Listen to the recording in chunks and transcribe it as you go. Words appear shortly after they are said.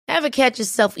Ever catch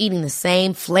yourself eating the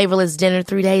same flavorless dinner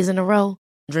 3 days in a row?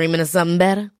 Dreaming of something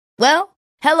better? Well,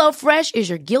 HelloFresh is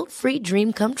your guilt-free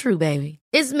dream come true, baby.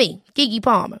 It's me, Keke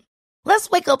Palmer. Let's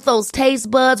wake up those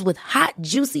taste buds with hot,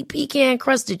 juicy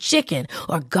pecan-crusted chicken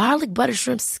or garlic butter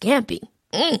shrimp scampi.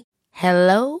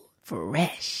 Hello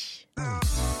Fresh.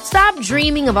 Stop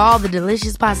dreaming of all the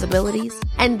delicious possibilities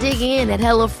and dig in at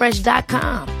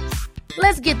HelloFresh.com.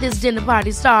 Let's get this dinner party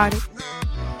started.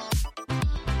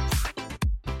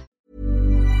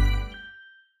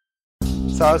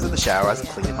 So I was in the shower, I was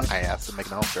cleaning my ass and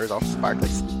making all sure it's all sparkly,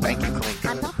 spanking clean.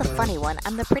 I'm not the funny one,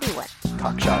 I'm the pretty one.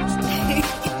 Cock shots.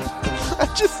 I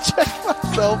just checked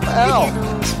myself out.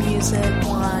 Candles, music,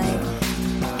 wine,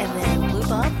 and then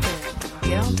lube up and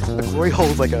get on top. The glory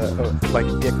hole's like a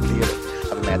dick theater.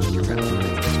 I've imagined your friend.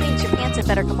 Which means your pants had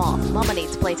better come off. Mama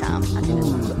needs playtime. I do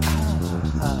that.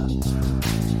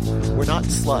 We're not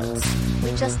sluts.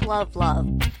 We just love love.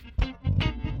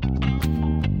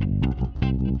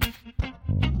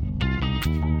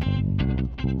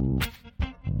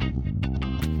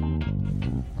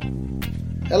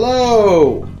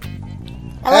 Hello!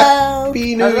 Hello!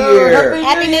 Happy New Year!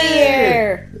 Happy New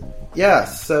Year! Yeah,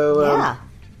 so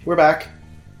we're back.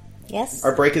 Yes.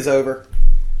 Our break is over.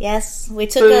 Yes. We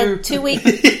took a 2-week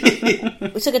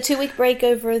we took a 2-week break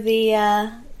over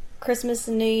the Christmas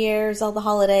and New Year's, all the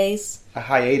holidays. A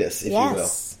hiatus, if you will.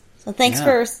 Yes. So thanks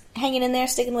for hanging in there,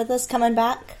 sticking with us, coming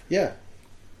back. Yeah.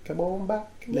 Come on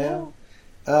back now.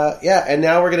 And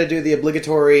now we're going to do the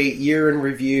obligatory year in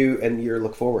review and year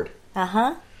look forward.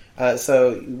 Uh-huh.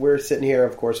 So we're sitting here,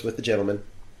 of course, with the gentleman.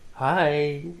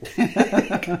 Hi.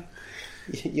 And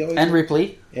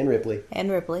Ripley. And Ripley.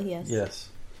 And Ripley, yes. Yes.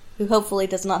 Who hopefully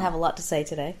does not have a lot to say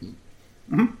today.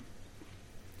 Mm-hmm.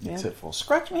 Except for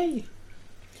scratch me.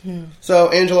 So,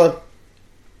 Angela.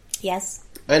 Yes.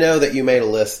 I know that you made a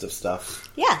list of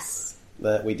stuff. Yes.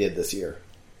 That we did this year.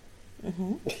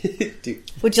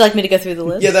 Mm-hmm. Would you like me to go through the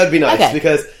list? Yeah, that'd be nice. Okay.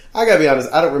 Because, I gotta be honest,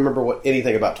 I don't remember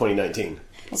anything about 2019.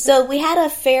 So we had a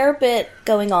fair bit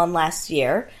going on last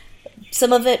year.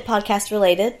 Some of it podcast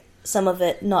related, some of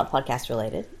it not podcast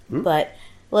related. Mm-hmm. But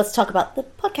let's talk about the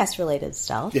podcast related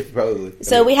stuff. Yeah, probably.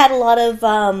 So we had a lot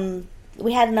of,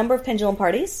 we had a number of pendulum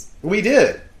parties. We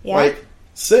did. Yeah. Like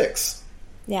 6.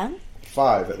 Yeah.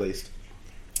 5 at least.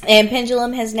 And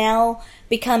Pendulum has now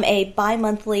become a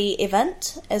bi-monthly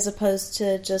event as opposed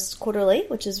to just quarterly,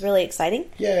 which is really exciting.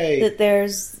 Yay. That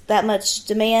there's that much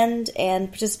demand and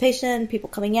participation, people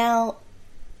coming out.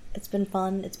 It's been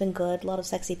fun. It's been good. A lot of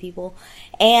sexy people.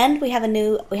 And we have an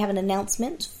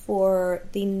announcement for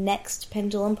the next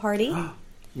Pendulum party.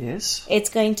 Yes.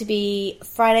 It's going to be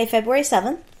Friday, February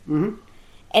 7th. Mm-hmm.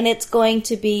 And it's going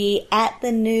to be at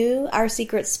the new Our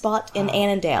Secret spot in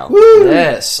Annandale. Woo!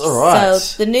 Yes, all right.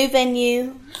 So the new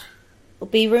venue will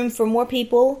be room for more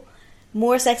people,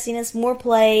 more sexiness, more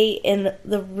play in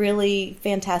the really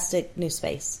fantastic new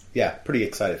space. Yeah, pretty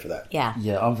excited for that. Yeah.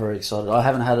 Yeah, I'm very excited. I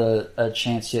haven't had a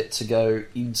chance yet to go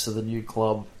into the new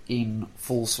club in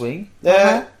full swing.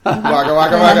 Yeah. Waka,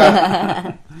 waka,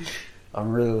 waka.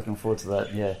 I'm really looking forward to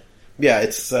that, yeah. Yeah,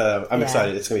 it's. I'm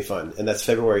excited. It's going to be fun. And that's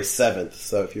February 7th.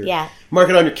 So if you're... Yeah. Mark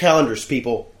it on your calendars,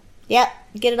 people. Yep.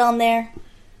 Get it on there.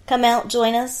 Come out,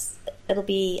 join us. It'll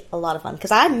be a lot of fun.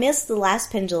 Because I missed the last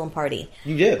Pendulum party.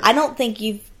 You did. I don't think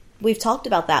we've talked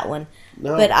about that one.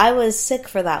 No. But I was sick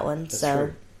for that one. That's so,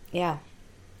 true. Yeah.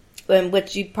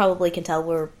 Which you probably can tell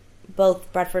we're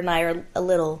both, Bradford and I, are a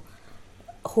little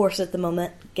hoarse at the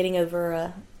moment. Getting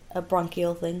over a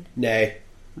bronchial thing. Nay.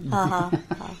 Ha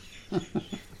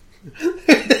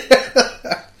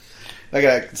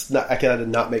I cannot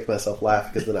not make myself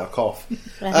laugh because then I'll cough.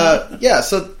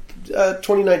 So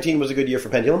 2019 was a good year for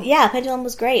Pendulum. Yeah, Pendulum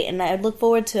was great, and I look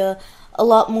forward to a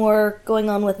lot more going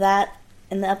on with that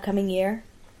in the upcoming year.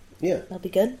 Yeah. That'll be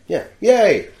good. Yeah.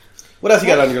 Yay! What else you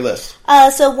got on your list?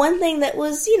 So one thing that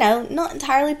was, not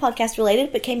entirely podcast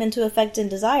related, but came into effect in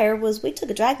Desire was we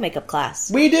took a drag makeup class.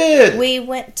 We did! We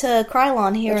went to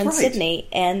Krylon here That's in right. Sydney,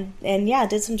 and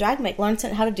did some drag makeup, learned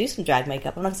how to do some drag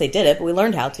makeup. I'm not going to say did it, but we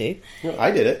learned how to. No, I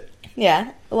did it.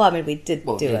 Yeah. Well, I mean, we did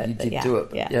do it. You but did yeah. do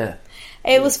it, but yeah.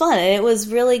 It was fun, and it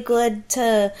was really good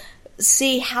to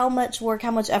see how much work, how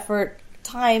much effort,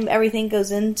 time, everything goes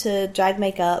into drag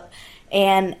makeup,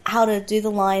 and how to do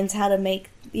the lines, how to make,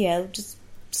 just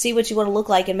see what you want to look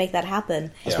like and make that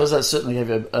happen. I suppose that certainly gave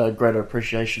you a greater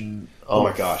appreciation of Oh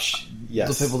my gosh.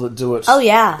 Yes. the people that do it Oh,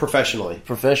 yeah. Professionally.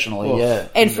 professionally, Oh. yeah.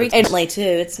 And frequently, too.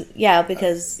 It's,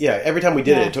 because... Yeah, every time we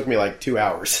did Yeah. it took me like 2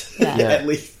 hours. Yeah. At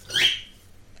least.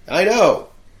 I know.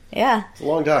 Yeah. It's a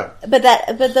long time.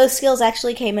 But those skills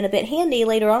actually came in a bit handy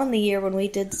later on in the year when we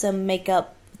did some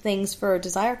makeup things for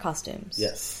Desire costumes.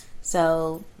 Yes.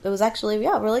 So it was actually,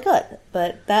 really good.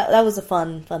 But that was a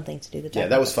fun thing to do. Yeah,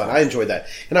 that was fun. I enjoyed that.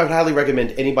 And I would highly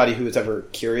recommend anybody who is ever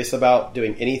curious about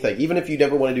doing anything, even if you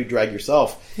never want to do drag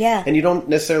yourself. Yeah. And you don't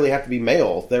necessarily have to be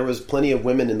male. There was plenty of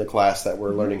women in the class that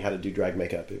were learning how to do drag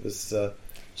makeup. It was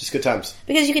just good times.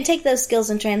 Because you can take those skills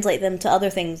and translate them to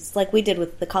other things, like we did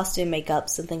with the costume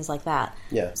makeups and things like that.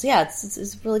 Yeah. So yeah,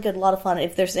 it's really good, a lot of fun.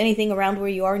 If there's anything around where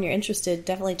you are and you're interested,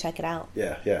 definitely check it out.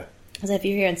 Yeah, yeah. Because if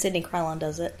you're here in Sydney, Krylon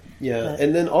does it. Yeah, But-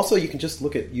 and then also you can just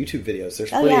look at YouTube videos. There's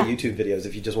plenty of YouTube videos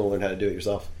if you just want to learn how to do it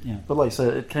yourself. Yeah, but like I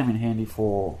said, it came in handy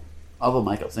for other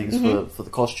makeup things, for the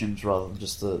costumes rather than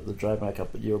just the drag makeup,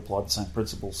 but you applied the same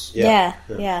principles. Yeah.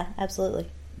 Yeah, absolutely.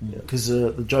 Because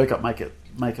the joke-up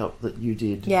makeup that you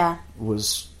did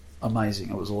was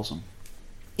amazing. It was awesome.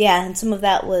 Yeah, and some of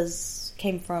that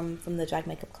came from the drag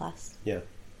makeup class. Yeah.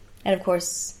 And of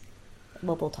course,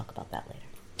 we'll talk about that later.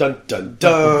 Dun, dun,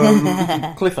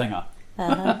 dun. Cliffhanger.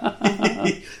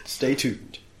 Stay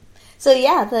tuned. So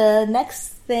yeah, the next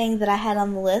thing that I had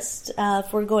on the list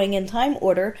for going in time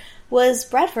order was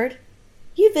Bradford.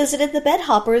 You visited the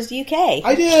Bedhoppers UK.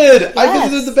 I did! I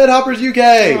Yes. visited the Bedhoppers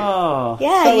UK! Oh.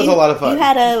 Yeah, That was a lot of fun. You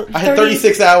had I had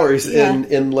 36 hours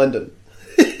in London.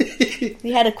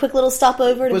 You had a quick little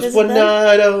stopover It to was visit one them.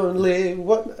 night only.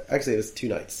 Actually, it was 2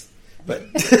 nights. But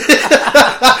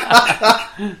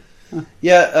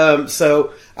yeah,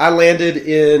 so I landed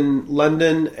in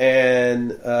London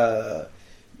and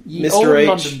Ye Mr. old H.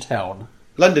 London town.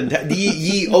 London town,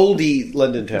 ye oldie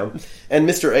London town, and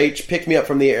Mr. H picked me up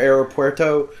from the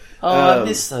aeropuerto. Oh, I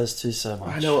miss those two so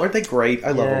much. I know, aren't they great?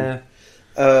 I love Yeah.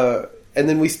 them. And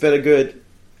then we spent a good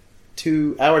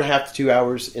hour and a half to 2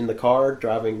 hours in the car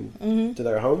driving to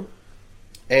their home.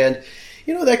 And,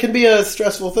 that can be a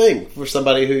stressful thing for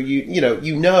somebody who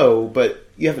you know, but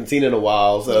you haven't seen in a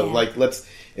while. So, let's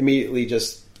immediately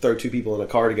just throw 2 people in a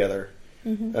car together.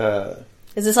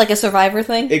 Is this like a Survivor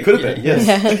thing? It could have been,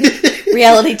 yes.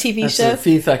 Reality TV That's show? a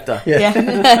fear factor.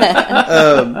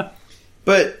 Yeah.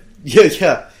 But,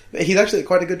 yeah. He's actually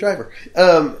quite a good driver.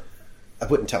 I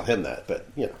wouldn't tell him that, but,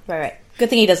 Right. Good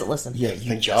thing he doesn't listen. Yeah, you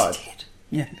Thank just God. did.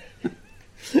 Yeah.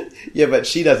 Yeah, but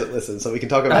she doesn't listen, so we can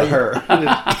talk about her.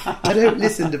 I don't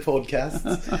listen to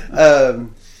podcasts.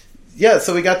 Yeah,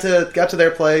 so we got to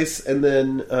their place, and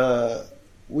then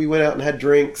we went out and had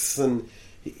drinks, and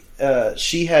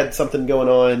she had something going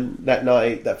on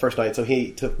that first night, so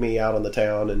he took me out on the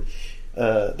town, and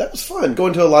that was fun.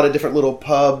 Going to a lot of different little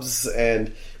pubs,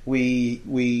 and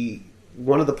we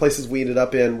one of the places we ended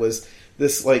up in was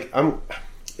this it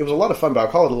was a lot of fun, but I'll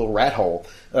call it a little rat hole.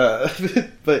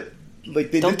 But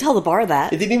Don't tell the bar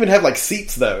that. it didn't even have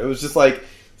seats though. It was just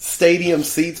stadium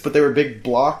seats, but they were big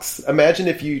blocks. Imagine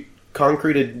if you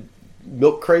concreted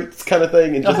milk crates kind of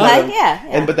thing, and just had them- yeah.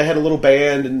 and but they had a little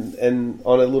band and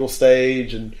on a little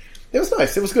stage, and it was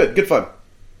nice. It was good fun,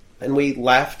 and we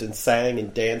laughed and sang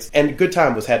and danced, and good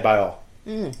time was had by all.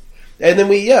 And then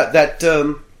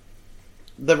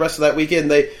the rest of that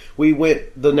weekend, we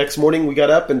went the next morning. We got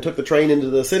up and took the train into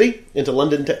the city, into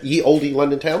London, ye oldie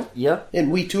London town. Yep.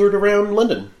 And we toured around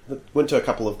London. Went to a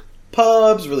couple of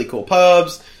pubs, really cool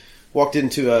pubs. Walked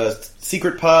into a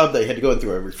secret pub. They had to go in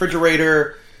through a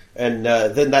refrigerator. And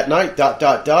then that night, ...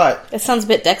 That sounds a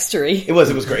bit Dextery. It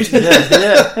was great.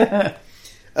 Yeah.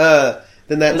 Then that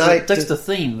There's night, a Dexter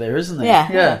theme there, isn't there?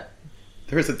 Yeah. Yeah.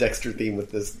 there was a Dexter theme with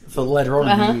this. For later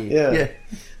on in the year.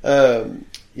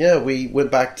 Yeah. We went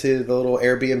back to the little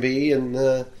Airbnb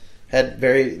and had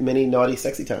very many naughty,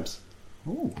 sexy times.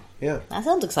 Ooh. Yeah. That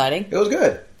sounds exciting. It was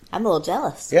good. I'm a little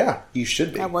jealous. Yeah, you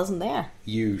should be. I wasn't there.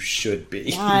 You should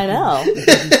be. I know.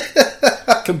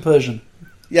 Compersion.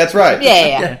 Yeah, that's right.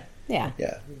 Yeah. Yeah.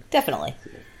 Definitely.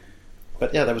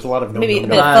 But yeah, there was a lot of Maybe a no.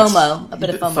 bit of That's- FOMO. A bit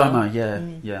of FOMO.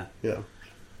 Yeah. Yeah.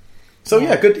 So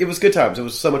yeah, good. It was good times. It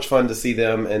was so much fun to see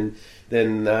them, and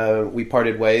then we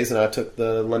parted ways, and I took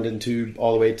the London Tube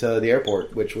all the way to the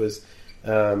airport, which was,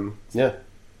 exciting.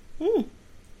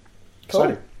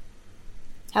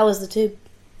 How was the tube?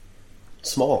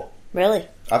 Small. Really?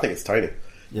 I think it's tiny.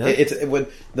 Yeah. It when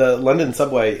the London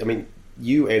subway. I mean,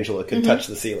 you, Angela, could touch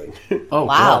the ceiling. Oh,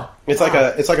 Wow. It's like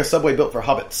a subway built for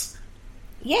hobbits.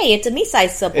 Yay, it's a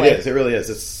me-sized subway. It is. It really is.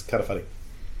 It's kind of funny.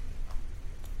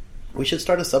 We should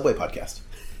start a subway podcast.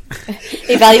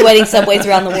 Evaluating subways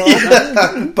around the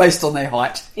world. Based on their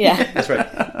height. Yeah. That's right.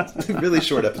 Really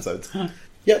short episodes.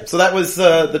 Yep. So that was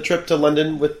the trip to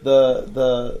London with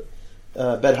the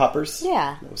Bedhoppers.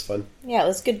 Yeah. That was fun. Yeah, it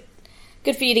was good.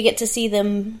 Good for you to get to see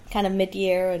them kind of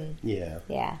mid-year, and Yeah.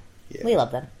 yeah. Yeah. We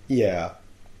love them. Yeah.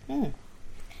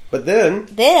 But then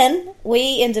Then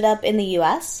we ended up in the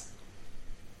U.S.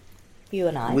 You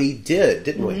and I. we did,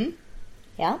 didn't we?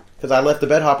 Yeah. Because I left the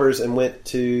Bed Hoppers and went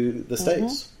to the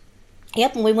States.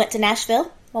 Yep, and we went to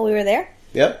Nashville while we were there.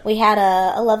 Yep. We had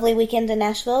a lovely weekend in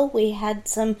Nashville. We had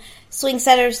some swing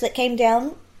setters that came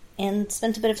down and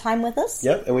spent a bit of time with us.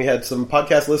 Yep, and we had some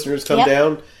podcast listeners come Yep.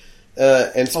 down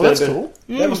and spend that's a bit. cool.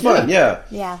 That was fun, yeah.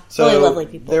 Yeah, So really lovely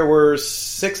people. there were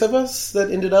 6 of us that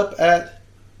ended up at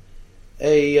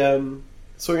a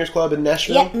swingers club in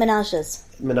Nashville. Yeah, menages.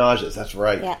 Menages, that's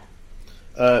right. Yeah.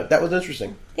 That was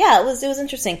interesting. Yeah, it was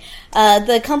interesting.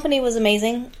 The company was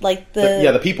amazing. Like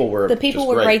The people were just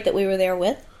great that we were there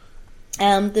with.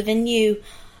 The venue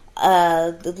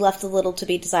left a little to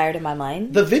be desired in my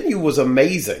mind. The venue was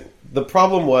amazing. The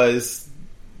problem was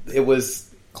it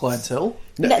was Clientele?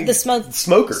 No, the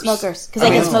smokers. Because they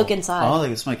can smoke inside. Oh, they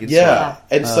can smoke inside. Yeah.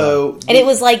 And so And it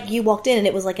was like, you walked in and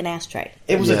it was like an ashtray.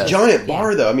 it was a giant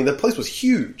bar though. I mean the place was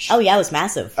huge. Oh yeah, it was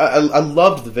massive. I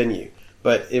loved the venue.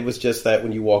 But it was just that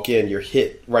when you walk in, you're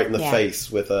hit right in the Yeah.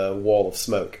 face with a wall of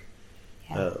smoke.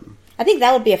 Yeah. I think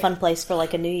that would be a fun place for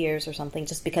like a New Year's or something,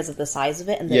 just because of the size of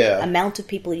it and the amount of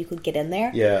people you could get in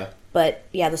there. Yeah. But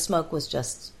yeah, the smoke was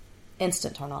just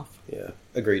instant turn off. Yeah.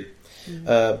 Agreed.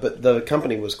 But the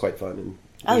company was quite fun.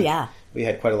 And we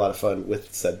had quite a lot of fun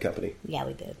with said company. Yeah,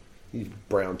 we did. You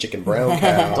brown chicken, brown I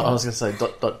cow. was going to say ...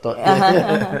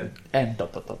 and ...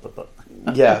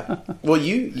 Yeah. Well,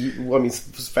 I mean,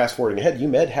 fast forwarding ahead,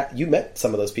 you met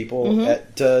some of those people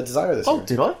at Desire this year. Oh,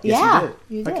 did I? Yes, Yeah, you did.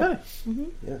 you did. Okay.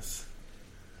 Yes.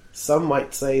 Some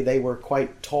might say they were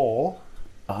quite tall.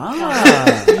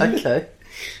 Ah, okay.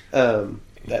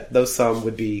 That those some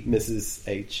would be Mrs.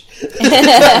 H.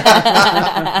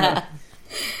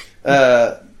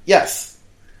 Yes.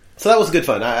 So that was good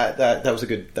fun. That was a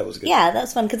good. Yeah, that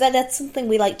was fun because that's something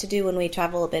we like to do when we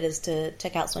travel a bit, is to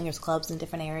check out swingers clubs in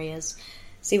different areas,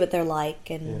 see what they're like,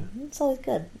 and it's always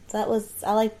good. So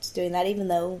I liked doing that, even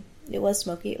though it was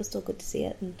smoky. It was still good to see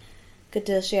it and good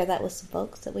to share that with some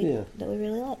folks that we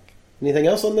really like. Anything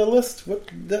else on the list?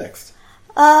 What next?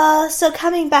 So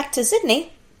coming back to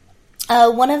Sydney,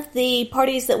 one of the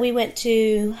parties that we went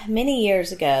to many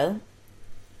years ago,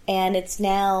 and it's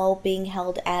now being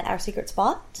held at our secret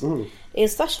spot,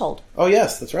 is Threshold. Oh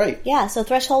yes, that's right. Yeah, so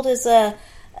Threshold is a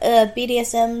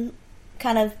BDSM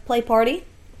kind of play party.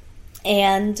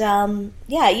 And,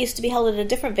 it used to be held at a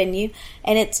different venue,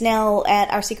 and it's now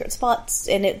at our secret spots,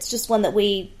 and it's just one that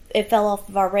it fell off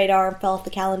of our radar, fell off the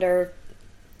calendar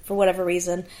for whatever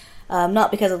reason.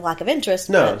 Not because of lack of interest.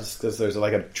 No, but, just because there's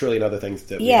like a trillion other things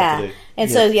that we have to do.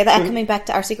 And so that coming back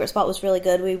to our secret spot was really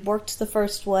good. We worked the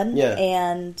first one,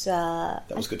 and that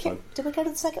was good fun. Did we go to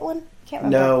the second one? Can't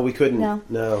remember. No, we couldn't.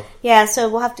 No. Yeah, so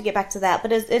we'll have to get back to that.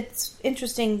 But it's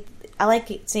interesting. I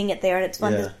like seeing it there, and it's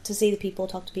fun to see the people,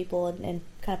 talk to people, and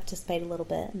kind of participate a little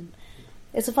bit. And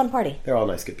it's a fun party. They're all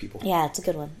nice, good people. Yeah, it's a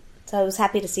good one. So I was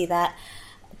happy to see that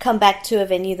come back to a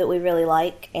venue that we really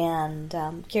like, and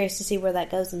curious to see where that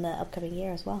goes in the upcoming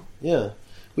year as well. Yeah.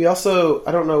 We also,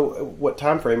 I don't know what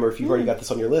time frame or if you've already got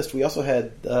this on your list, we also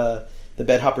had the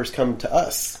Bed Hoppers come to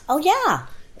us. Oh, yeah.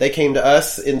 They came to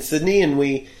us in Sydney, and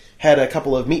we had a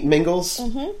couple of meet and mingles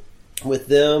with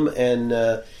them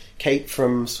and Kate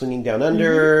from Swinging Down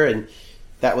Under, and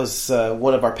that was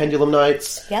one of our pendulum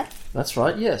nights. Yep. That's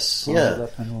right, yes. Yeah.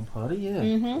 That pendulum party,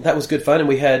 yeah. That was good fun, and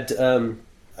we had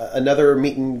another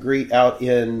meet and greet out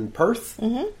in Perth.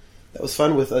 That was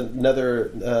fun with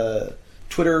another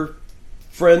Twitter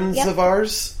friends of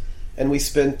ours, and we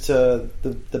spent the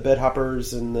Bed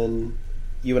Hoppers, and then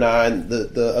you and I and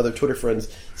the other Twitter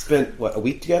friends spent a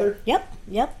week together.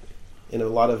 Yep. In a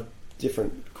lot of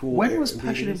different cool. When was Passion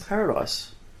in activities.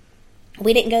 Paradise?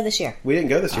 We didn't go this year. We didn't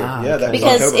go this year. Ah, Yeah, okay. that was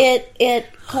Because October. it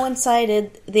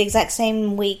coincided the exact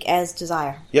same week as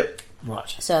Desire. Yep.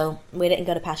 Right. So we didn't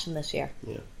go to Passion this year.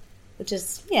 Yeah. Which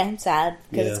is, sad,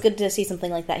 because it's good to see something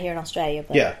like that here in Australia.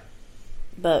 But, Yeah.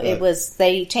 But it was,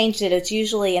 they changed it. It's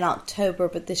usually in October,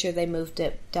 but this year they moved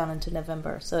it down into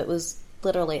November. So it was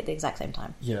literally at the exact same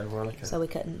time. Yeah, right, okay. So we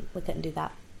couldn't do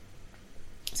that.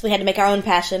 So we had to make our own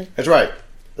Passion. That's right.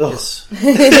 Ugh. Yes.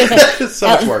 So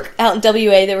much work. Out in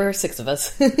WA, there were 6 of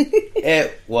us.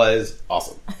 It was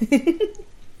awesome.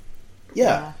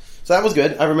 Yeah. So that was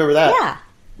good. I remember that.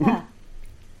 Yeah.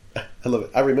 I love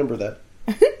it. I remember that.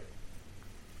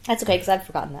 That's okay, because I'd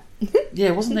forgotten that.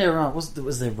 Yeah, wasn't there, was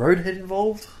there Roadhead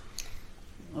involved?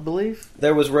 I believe.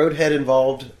 There was Roadhead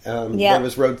involved. Yeah. There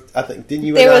was I think, didn't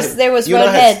you There and was- I... there was you and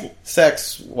I had Roadhead.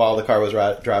 sex while the car was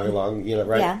driving along,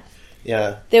 right? Yeah.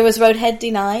 Yeah. There was Roadhead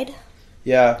denied.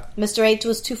 Yeah. Mr. H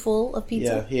was too full of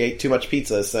pizza. Yeah. He ate too much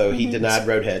pizza, so he denied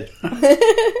Roadhead.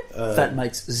 That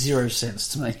makes zero sense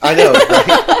to me. I know,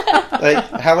 right? Like,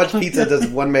 how much pizza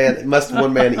must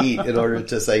one man eat in order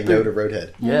to say no to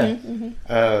Roadhead? Yeah.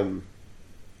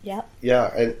 Yep.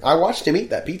 Yeah, and I watched him eat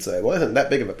that pizza. It wasn't that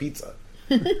big of a pizza.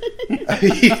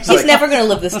 He's never going to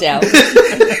live this down. He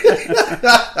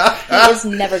is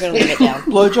never going to live it down.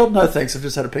 Blowjob? No thanks, I've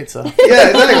just had a pizza. Yeah,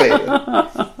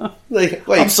 exactly. Like,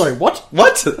 wait. I'm sorry, what?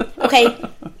 What? Okay,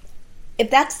 if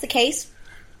that's the case,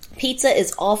 pizza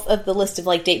is off of the list of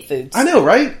like date foods. I know,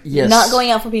 right? Yes. Not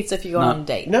going out for pizza if you're going No. on a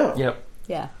date. No. Yep.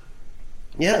 Yeah,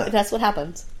 Yeah. that's what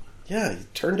happens. Yeah, you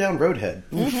turn down Roadhead.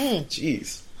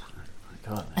 Jeez.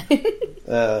 God.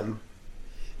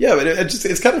 Yeah, but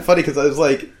it's kind of funny because I was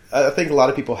like, I think a lot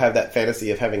of people have that fantasy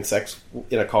of having sex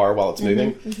in a car while it's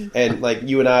moving, and like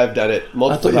you and I have done it I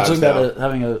multiple thought you were times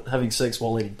talking now. about having sex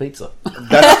while eating pizza.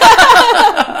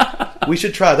 We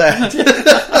should try that.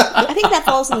 I think that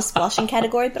falls in the squashing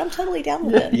category, but I'm totally down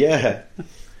with it. Yeah,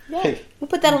 Yeah, we'll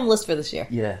put that on the list for this year.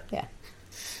 Yeah. Yeah.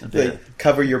 like,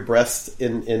 cover your breasts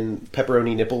in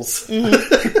pepperoni nipples.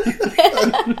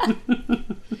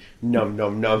 Num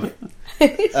num num.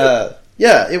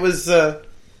 Yeah, it was.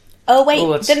 Oh wait, Oh,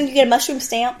 that's- didn't you get a mushroom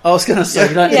stamp? I was going to say,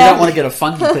 you Yeah. don't want to get a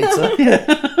funky pizza.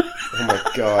 Oh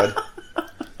my god.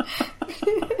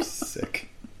 I'm sick.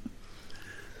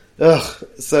 Ugh.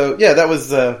 So yeah, that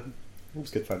was it was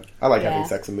good fun. I like having Yeah.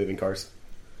 sex in moving cars.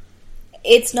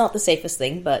 It's not the safest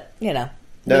thing, but you know.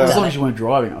 No. As long as you weren't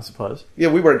driving, I suppose. Yeah,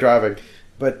 we weren't driving,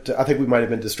 but I think we might have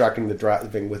been distracting the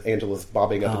driving with Angela's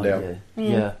bobbing up and down. Yeah.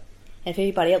 Yeah. If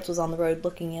anybody else was on the road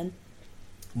looking in.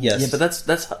 Yes. Yeah, but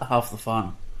that's half the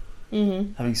fun.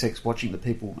 Mm-hmm. Having sex, watching the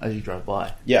people as you drive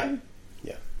by. Yeah.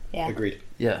 Yeah. Agreed.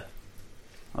 Yeah.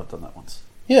 I've done that once.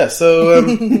 Yeah, so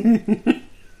I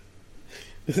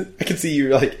can see you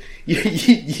like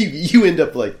you end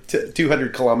up like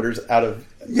 200 kilometers out of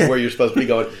where you're supposed to be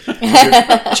going.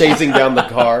 You're chasing down the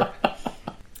car.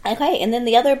 Okay, and then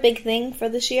the other big thing for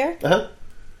this year, Uh-huh.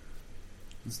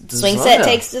 Swing Set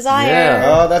Takes Desire. Yeah.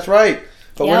 Oh, that's right.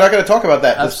 But we're Yep. not going to talk about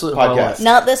that this Absolute podcast. highlight.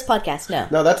 Not this podcast, no.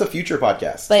 No, that's a future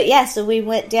podcast. But yeah, so we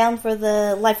went down for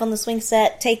the Life on the Swing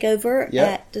Set takeover Yep.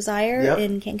 at Desire Yep.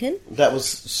 in Cancun. That was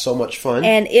so much fun.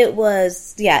 And it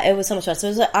was so much fun. So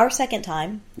it was our second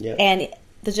time, Yep. and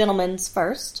the gentleman's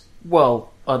first. Well,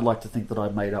 I'd like to think that I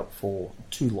made up for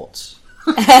 2 lots.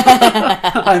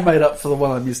 I made up for the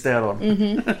one I missed out on.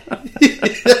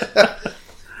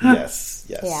 Yes.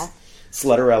 Yeah.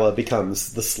 Slutterella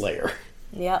becomes the Slayer.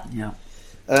 Yep. Yeah.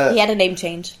 He had a name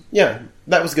change. Yeah,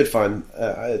 that was good fun.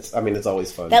 It's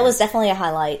always fun. That was definitely a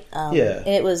highlight. Yeah.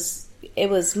 It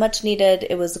was much needed.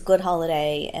 It was a good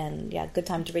holiday, and yeah, good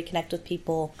time to reconnect with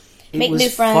people, It make was new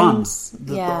friends.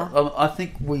 fun. Yeah. I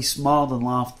think we smiled and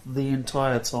laughed the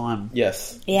entire time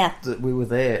Yes. Yeah. that we were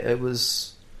there. It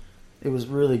was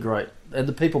really great. And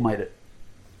the people made it.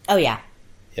 Oh yeah.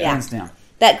 Yeah. Hands down.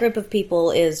 That group of people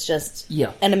is just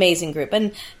Yeah. an amazing group,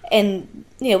 and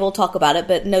you know, we'll talk about it,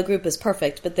 but no group is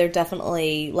perfect, but they're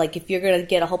definitely, like, if you're going to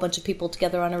get a whole bunch of people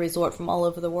together on a resort from all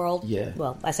over the world, Yeah.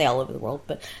 well, I say all over the world,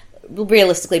 but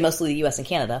realistically mostly the US and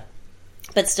Canada,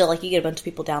 but still, like, you get a bunch of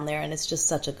people down there, and it's just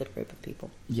such a good group of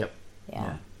people. Yep.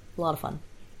 Yeah. A lot of fun.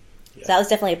 So that was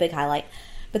definitely a big highlight,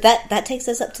 but that takes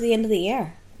us up to the end of the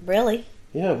year, really.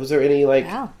 Yeah, was there any like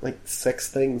Wow. sex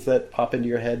things that pop into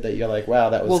your head that you're like, wow,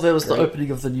 that was Well, there was great? the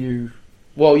opening of the new...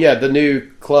 Well, yeah, the new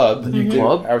club, new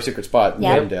club. Our Secret Spot in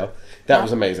Yeah. Glendale. That Yeah.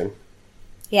 was amazing.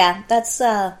 Yeah, that's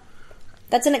an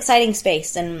exciting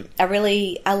space, and I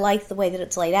like the way that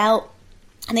it's laid out.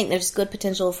 I think there's good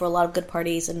potential for a lot of good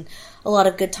parties and a lot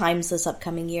of good times this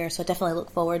upcoming year. So I definitely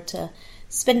look forward to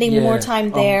spending more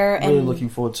time there I'm really and looking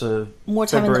forward to more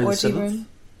time in the February orgy 7th room.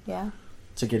 Yeah,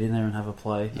 to get in there and have a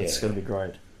play. It's Yeah. going to be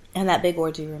great. and that big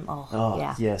orgy room. Oh, Oh,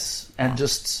 yeah. yes. And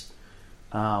just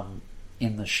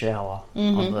in the shower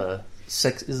on the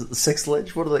sex... Is it the sex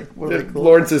ledge? What are they called?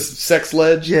 Lawrence's sex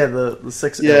ledge. Yeah, the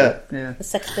sex... Yeah. Yeah. The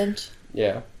sex bench,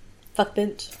 Yeah. fuck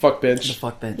bench, Fuck The bench.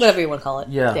 fuck bench. whatever you want to call it.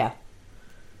 Yeah. Yeah.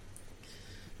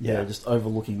 Yeah, just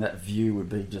overlooking that view would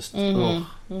be just...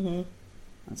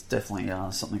 That's definitely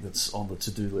something that's on the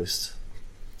to-do list.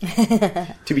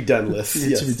 To be done list. Yeah,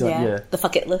 Yes. to be done, yeah. The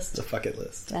fuck it list. The fuck it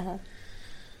list. Uh-huh.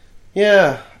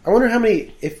 Yeah. I wonder how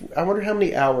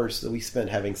many hours that we spent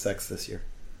having sex this year.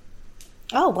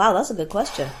 Oh, wow, that's a good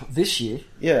question. This year...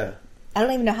 Yeah. I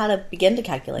don't even know how to begin to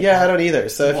calculate Yeah, that. I don't either.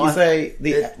 So if you Well, say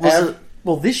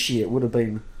well, this year it would have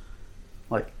been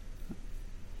like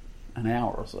an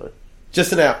hour or so.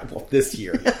 just an hour this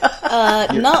year.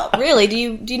 Not really. Do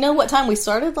you know what time we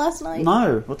started last night?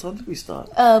 No, what time did we start?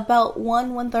 About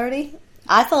 1:30.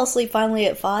 I fell asleep finally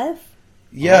at 5.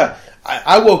 Yeah,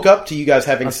 I woke up to you guys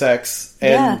having sex,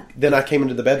 and Yeah. then I came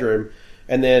into the bedroom,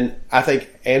 And then I think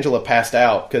Angela passed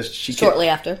out because she Shortly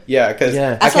after. Yeah, because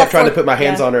Yeah. I kept trying to put my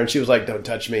hands yeah. on her, and she was like, "Don't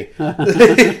touch me."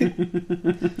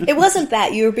 It wasn't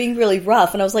that. You were being really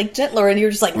rough, and I was like, gentler, and you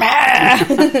were just like, "Mah!"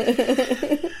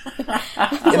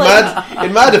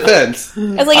 In my defense, I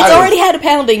was like, it's already had a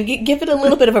pounding. Give it a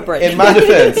little bit of a break. in my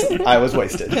defense, I was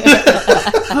wasted.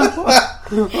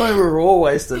 We were all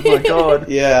wasted. My God,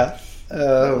 Yeah,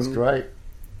 that was great.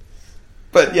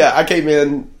 but yeah, I came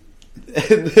in,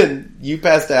 and then you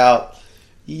passed out.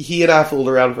 He and I fooled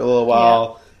around for a little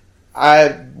while.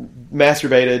 I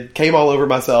masturbated, came all over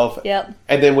myself, Yep.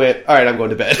 and then went, "All right, I'm going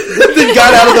to bed." Then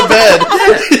got out of the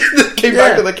bed, came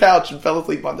back to the couch, and fell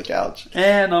asleep on the couch.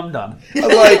 And I'm done. I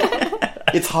was like,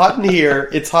 "It's hot in here.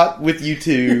 It's hot with you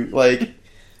two." Like,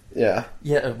 yeah.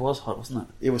 Yeah, it was hot, wasn't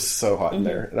it? It was so hot in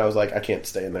there, and I was like, I can't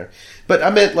stay in there. But I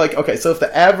meant, like, okay, so if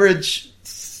the average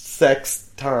sex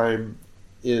time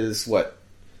is what?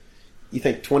 You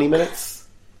think 20 minutes?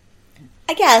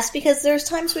 I guess, because there's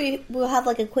times we'll have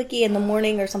like a quickie in the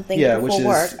morning or something Yeah, which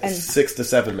before is work. And 6 to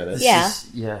 7 minutes. Yeah.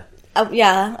 Yeah.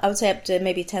 yeah, I would say up to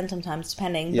maybe 10 sometimes,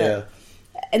 depending. But, Yeah.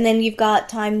 and then you've got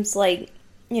times like,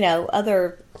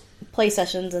 other play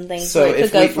sessions and things So where it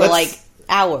if could go we- for like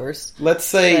hours. Let's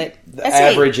say But the I'd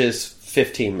say- average is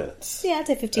 15 minutes. Yeah, I'd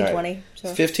say 15, All right. 20.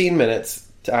 Sure. 15 minutes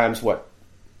times what?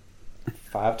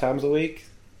 5 times a week?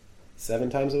 7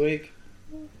 times a week?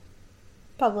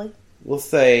 Probably. We'll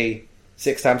say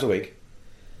 6 times a week.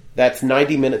 That's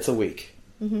 90 minutes a week.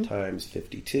 Mm-hmm. Times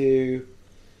 52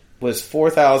 was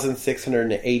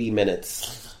 4,680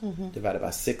 minutes Mm-hmm. divided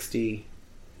by 60.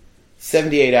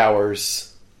 78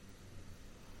 hours.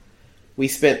 We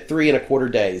spent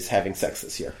 3.25 days having sex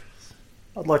this year.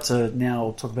 I'd like to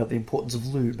now talk about the importance of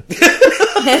lube.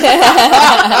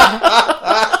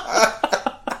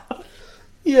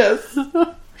 Yes.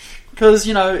 Because,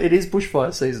 it is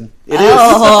bushfire season. It is.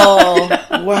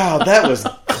 Oh, Wow, that was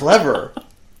clever.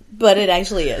 but it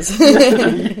actually is.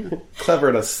 Clever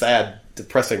in a sad,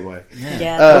 depressing way.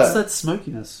 Yeah. What's that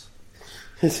smokiness?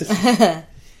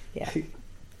 Yeah.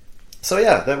 So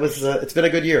yeah, that was. It's been a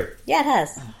good year. Yeah, it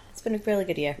has. It's been a really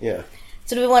good year. Yeah.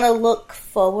 So do we want to look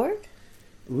forward?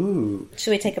 Ooh.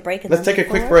 Should we take a break? And Let's then take a look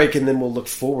quick forward? break and then we'll look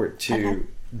forward to Okay.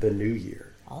 the new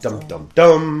year. Awesome. Dum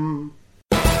dum dum.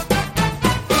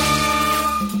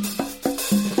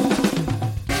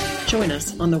 Join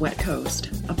us on The Wet Coast,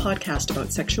 a podcast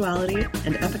about sexuality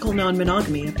and ethical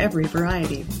non-monogamy of every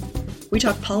variety. We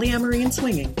talk polyamory and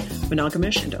swinging,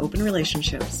 monogamish and open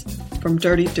relationships, from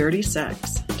dirty, dirty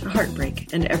sex to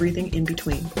heartbreak and everything in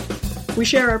between. We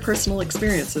share our personal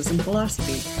experiences and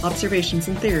philosophy, observations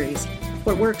and theories,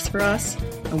 what works for us,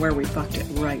 and where we fucked it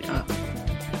right up.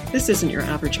 This isn't your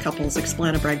average couple's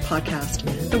Explanabrag podcast,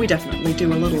 though we definitely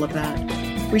do a little of that.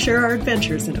 We share our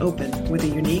adventures in open with a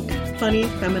unique, funny,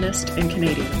 feminist, and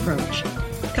Canadian approach.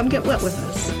 Come get wet with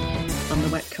us on the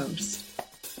Wet Coast.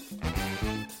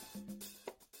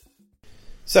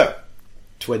 So,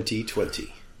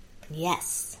 2020,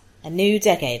 Yes. A new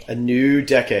decade. a new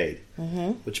decade,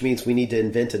 Mm-hmm. which means we need to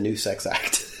invent a new sex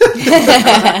act.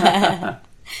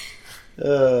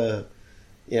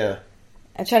 Yeah.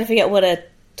 I'm trying to figure out what a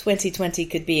 2020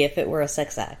 could be if it were a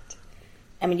sex act.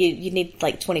 I mean, you need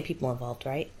like 20 people involved,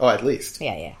 right? Oh, at least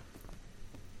Yeah.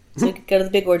 So we could go to the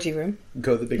big orgy room.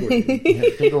 go the big word. Yeah,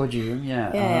 big orgy room,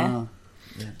 yeah. Yeah.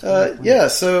 Yeah.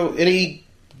 So, any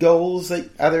goals that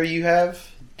either of you have,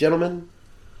 gentlemen?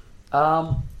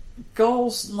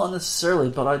 Goals, not necessarily,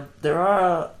 but there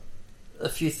are a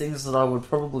few things that I would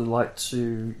probably like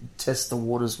to test the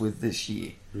waters with this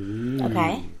year.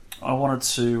 Okay. I wanted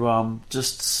to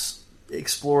just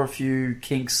explore a few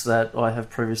kinks that I have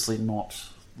previously not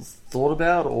thought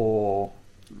about or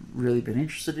really been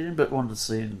interested in, but wanted to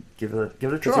see and give it a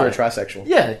Because try. you're a trisexual.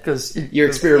 Yeah, because You're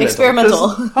experimental.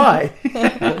 Experimental. Hi.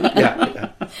 Yeah.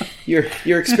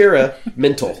 You're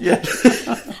experimental. Yeah.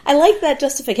 I like that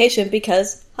justification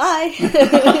because, hi.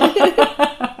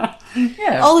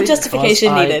 Yeah, All the because justification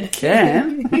I needed.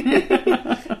 Can.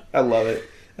 I love it.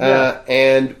 Yeah.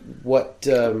 And what?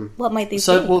 What might these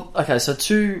So, be? well, okay, so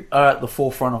two are at the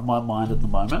forefront of my mind at the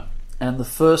moment. And the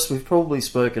first we've probably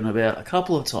spoken about a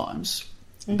couple of times,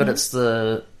 but it's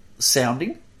the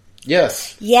sounding.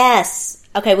 Yes. Yes.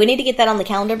 Okay, we need to get that on the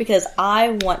calendar because I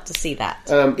want to see that.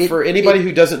 For anybody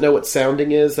who doesn't know what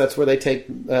sounding is, that's where they take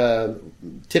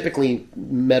typically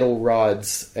metal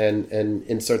rods and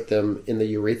insert them in the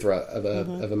urethra of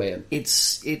a man. It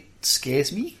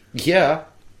scares me, Yeah.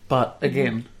 but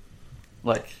again,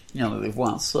 you only live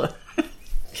once, so.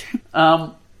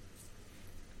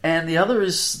 And the other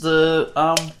is the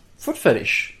foot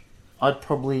fetish. I'd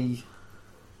probably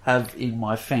have in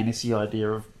my fantasy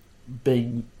idea of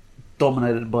being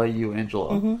dominated by you,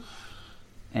 Angela,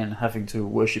 and having to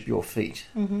worship your feet.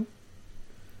 Mm-hmm.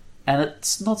 And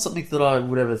it's not something that I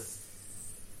would ever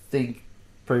think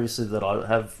previously that I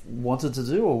have wanted to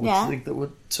do or would think that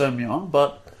would turn me on.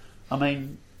 But, I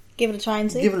mean... Give it a try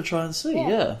and see.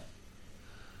 Yeah.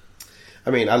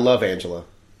 I mean, I love Angela,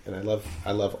 and I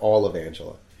love all of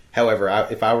Angela. However,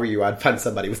 if I were you, I'd find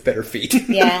somebody with better feet.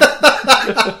 Yeah.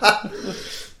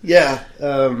 Yeah.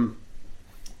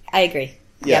 I agree.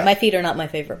 Yeah, my feet are not my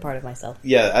favorite part of myself.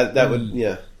 Yeah, that would,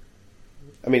 yeah.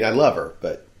 I mean, I love her,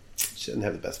 but she doesn't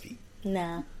have the best feet.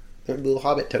 Nah. They're little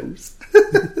hobbit toes.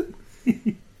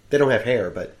 They don't have hair,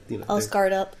 but, you know. All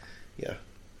scarred up. Yeah.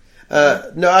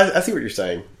 No, I see what you're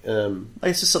saying.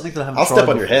 It's just something that I haven't I'll tried step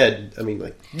on before. your head. I mean,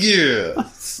 like, yeah,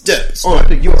 step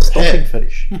Stomping, on your stomping head.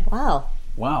 fetish. Wow.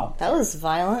 Wow. That was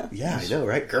violent. Yeah, I know,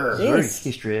 right? Grr. Jeez. Very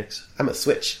History X. I'm a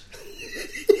switch.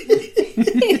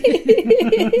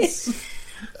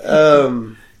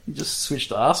 You just switched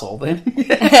to arsehole then.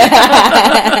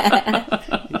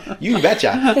 You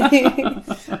betcha.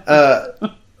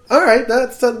 All right,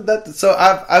 that's that.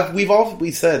 So we've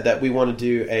always said that we want to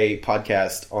do a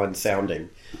podcast on sounding.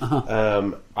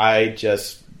 I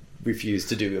just refuse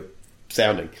to do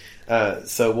sounding.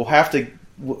 So we'll have to.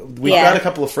 We've got a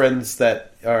couple of friends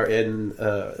that are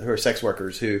who are sex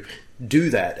workers who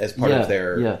do that as part of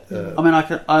their. Yeah. I mean,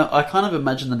 I kind of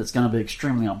imagine that it's going to be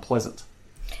extremely unpleasant.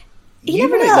 You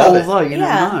never might know. love it. Although you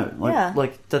Yeah. never know, Yeah.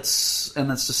 like that's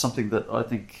just something that I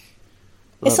think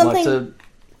that It's I'd like something- to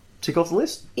tick off the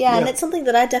list. Yeah, and Yeah. it's something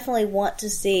that I definitely want to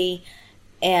see,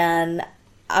 and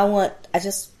I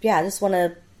just want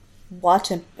to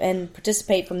watch and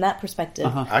participate from that perspective.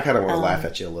 I kind of want to laugh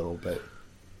at you a little bit,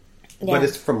 Yeah. but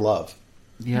it's from love.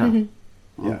 Yeah.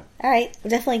 Yeah. All right,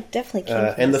 definitely keen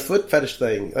for And the this. foot fetish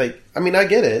thing, like, I mean, I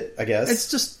get it. I guess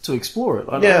It's just to explore it.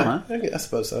 I don't yeah. know. I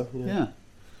suppose so. Yeah.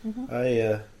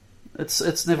 It's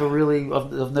It's never really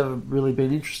I've never really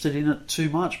been interested in it too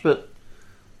much, but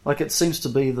like it seems to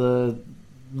be the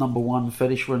number one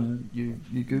fetish when you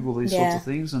Google these sorts of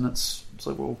things, and it's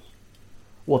like, well,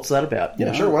 what's that about? You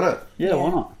yeah, know? sure, why not? Yeah,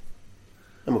 why not?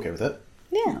 I'm okay with that.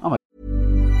 Yeah.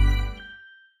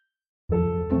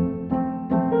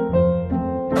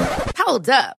 Hold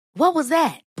up. What was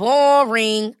that?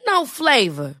 Boring. No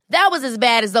flavor. That was as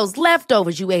bad as those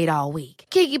leftovers you ate all week.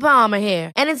 Keke Palmer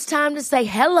here, and it's time to say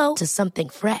hello to something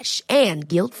fresh and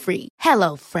guilt-free.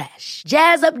 Hello Fresh.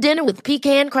 Jazz up dinner with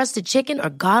pecan-crusted chicken or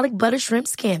garlic butter shrimp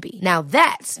scampi. Now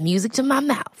that's music to my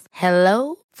mouth.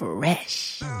 Hello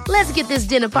Fresh. Let's get this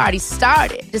dinner party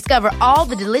started. Discover all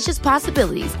the delicious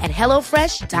possibilities at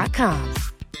hellofresh.com.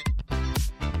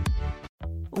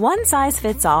 One size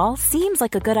fits all seems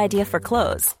like a good idea for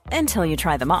clothes until you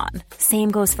try them on.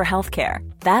 Same goes for healthcare.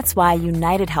 That's why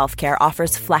United Healthcare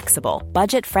offers flexible,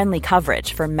 budget-friendly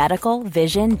coverage for medical,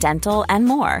 vision, dental, and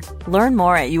more. Learn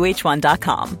more at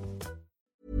uh1.com.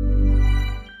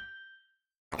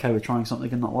 Okay with trying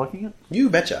something and not liking it? You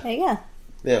betcha. There you go.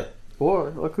 Yeah.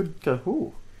 Or I could go,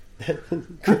 ooh.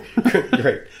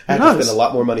 Great. I have to spend a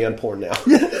lot more money on porn now.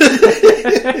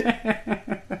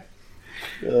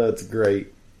 That's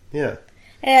great. Yeah.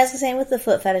 And as I was saying with the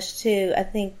foot fetish too, I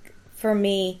think for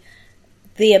me,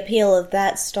 the appeal of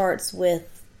that starts with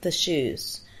the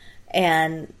shoes,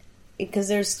 and because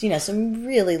there's some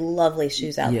really lovely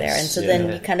shoes out there, and so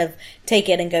then you kind of take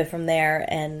it and go from there,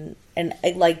 and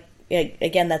like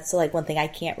again, that's like one thing I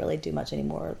can't really do much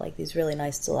anymore. Like these really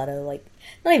nice stiletto, like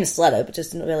not even stiletto, but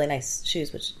just really nice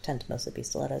shoes, which tend to mostly be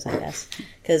stilettos, I guess,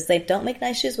 because they don't make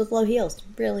nice shoes with low heels.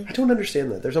 Really, I don't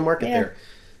understand that. There's a market there.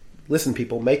 Listen,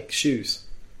 people, make shoes.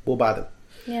 We'll buy them.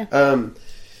 Yeah.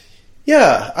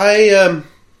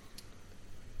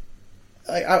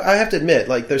 I have to admit,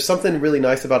 like, there's something really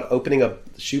nice about opening a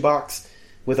shoebox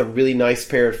with a really nice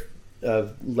pair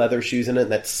of leather shoes in it,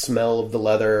 and that smell of the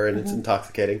leather, and it's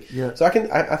intoxicating. Yeah. So I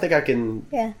think I can.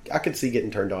 Yeah. I could see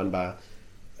getting turned on by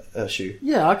a shoe.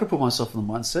 Yeah, I could put myself in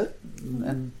the mindset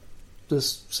and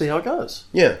just see how it goes.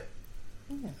 Yeah.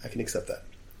 I can accept that.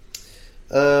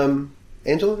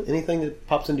 Angela, anything that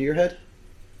pops into your head?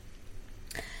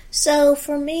 So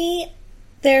for me,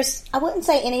 I wouldn't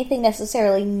say anything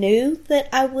necessarily new that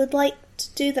I would like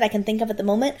to do that I can think of at the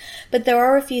moment, but there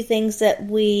are a few things that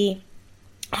we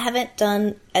haven't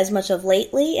done as much of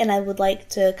lately, and I would like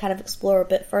to kind of explore a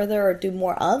bit further or do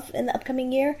more of in the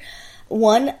upcoming year.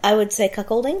 One, I would say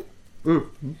cuckolding.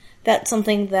 Mm-hmm. That's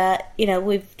something that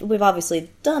we've obviously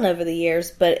done over the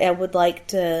years, but I would like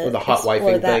to the hot explore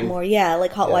wifing that thing. more. Yeah,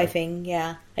 like hot wifing.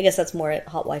 Yeah, I guess that's more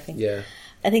hot wifing. Yeah.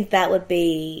 I think that would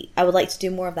be. I would like to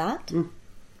do more of that.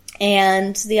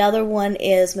 And the other one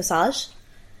is massage,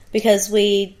 because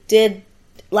we did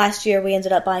last year we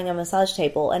ended up buying a massage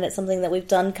table, and it's something that we've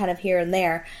done kind of here and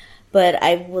there. But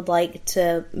I would like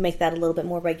to make that a little bit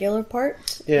more regular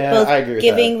part. Yeah, both I agree with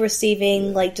giving, that.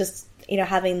 Receiving, like just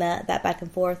having that back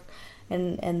and forth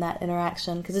and that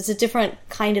interaction, because it's a different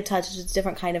kind of touch, it's a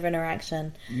different kind of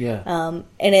interaction. Yeah.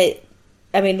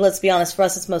 And let's be honest, for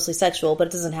us it's mostly sexual, but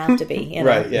it doesn't have to be.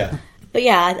 Right, yeah. But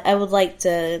yeah, I would like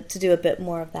to do a bit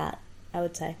more of that, I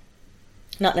would say.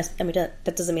 Not necessarily,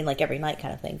 that doesn't mean like every night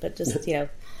kind of thing, but just,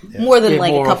 more than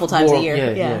like a couple times a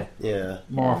year. Yeah.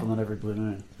 More often than every blue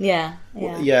moon. Yeah.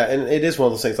 Yeah, and it is one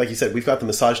of those things, like you said, we've got the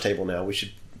massage table now.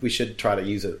 We should try to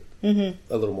use it a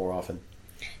little more often.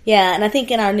 Yeah, and I think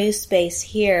in our new space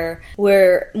here,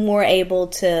 we're more able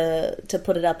to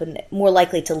put it up and more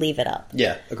likely to leave it up.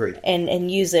 Yeah, agreed.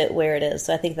 And use it where it is.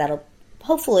 So I think that'll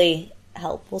hopefully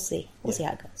help. We'll see. We'll see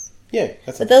how it goes. Yeah,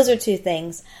 but those are two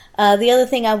things. The other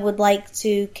thing I would like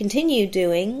to continue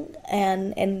doing,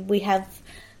 and we have,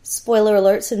 spoiler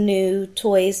alert, some new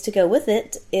toys to go with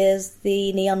it, is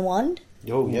the neon wand.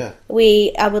 Oh, yeah.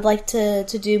 I would like to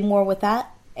do more with that.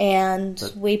 And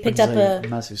we picked up a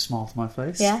massive smile to my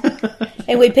face. Yeah.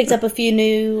 And we picked up a few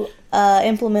new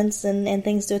implements and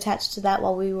things to attach to that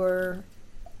while we were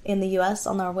in the U.S.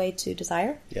 on our way to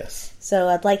Desire. Yes. So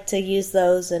I'd like to use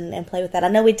those and play with that. I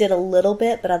know we did a little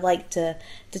bit, but I'd like to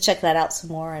check that out some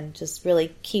more and just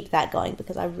really keep that going,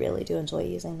 because I really do enjoy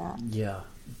using that. Yeah.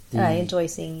 And I enjoy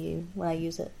seeing you when I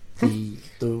use it.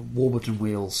 The Warburton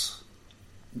wheels.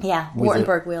 Yeah,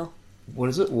 Wartenberg wheel. What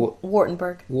is it?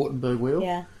 Wartenberg. Wartenberg wheel?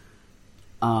 Yeah.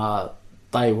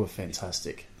 They were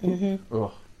fantastic. Mm-hmm.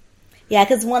 Oh. Yeah,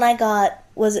 because one I got,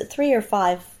 was it 3 or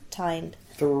 5 tined?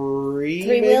 3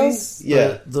 maybe? Wheels?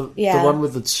 Yeah. The one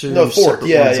with the 2 4.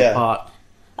 separate ones apart.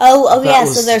 Oh yeah,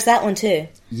 so there's that one too.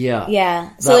 Yeah.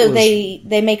 Yeah. So they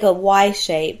make a Y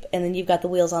shape, and then you've got the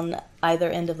wheels on either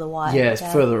end of the Y. Yeah, it's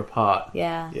further apart.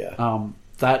 Yeah. Yeah.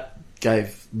 That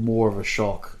gave more of a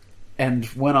shock. And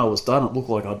when I was done, it looked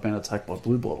like I'd been attacked by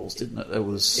blue bottles, didn't it?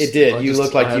 It did. You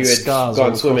looked like you had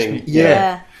gone swimming.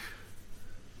 Yeah.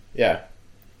 Yeah.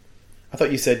 I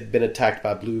thought you said been attacked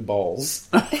by blue balls.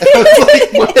 I was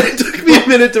like, what? It took me a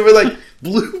minute to be like,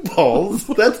 blue balls?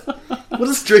 What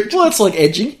a strange... Well, it's like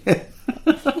edging.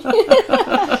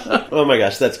 Oh my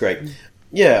gosh, that's great.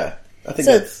 Yeah. I think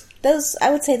I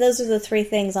would say those are the 3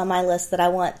 things on my list that I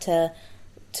want to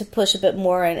push a bit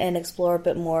more and explore a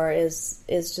bit more is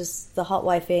just the hot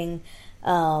wifing,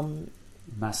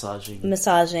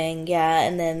 massaging, yeah,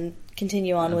 and then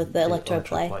continue on with the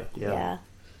electroplay. Yeah.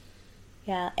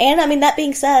 And I mean, that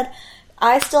being said,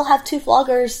 I still have 2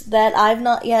 floggers that I've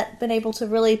not yet been able to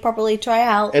really properly try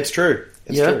out. It's true.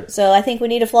 It's true. So I think we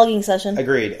need a flogging session.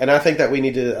 Agreed. And I think that we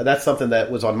need to, that's something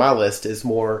that was on my list, is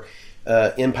more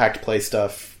impact play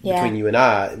stuff between you and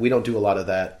I. We don't do a lot of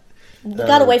that. We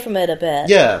got away from it a bit.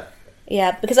 Yeah.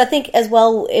 Yeah, because I think as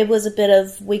well, it was a bit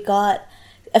of, we got,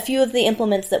 a few of the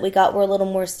implements that we got were a little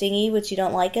more stingy, which you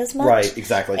don't like as much. Right,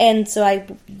 exactly. And so I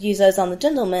use those on the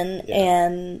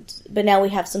gentleman, but now we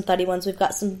have some thuddy ones. We've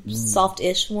got some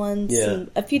soft-ish ones,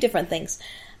 a few different things.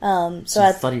 Some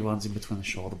thuddy ones in between the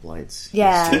shoulder blades.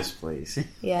 Yeah. Yes, please.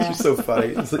 Yeah. It's so funny.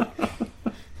 It's like,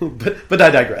 but I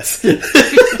digress.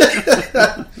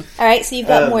 All right, so you've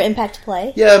got more impact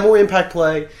play. Yeah, more impact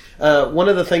play. One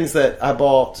of the things that I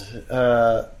bought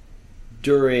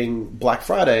during Black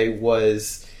Friday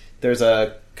was, there's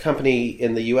a company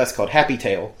in the U.S. called Happy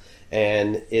Tail,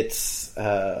 and it's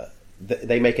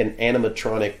they make an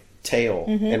animatronic tail,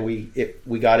 and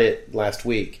we got it last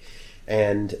week,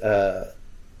 and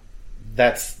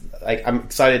that's like, I'm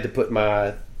excited to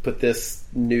put this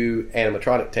new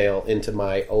animatronic tail into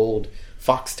my old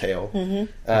fox tail,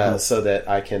 so that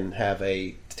I can have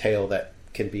a tail that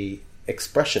can be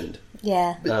expressioned.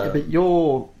 Yeah. But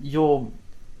your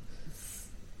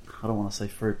I don't want to say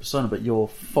furry persona, but your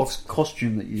fox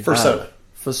costume that you have,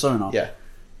 Fursona, yeah,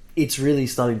 it's really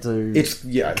starting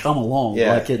to come along.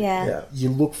 Yeah. Like you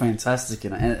look fantastic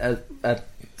in it. And at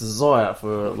Desire,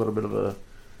 for a little bit of a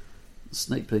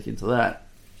sneak peek into that,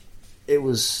 it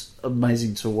was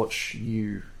amazing to watch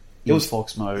you in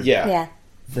fox mode. Yeah.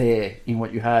 There in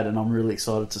what you had, and I'm really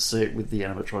excited to see it with the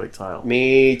animatronic tail.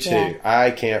 Me too. Yeah. I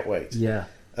can't wait. Yeah.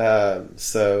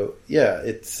 So yeah,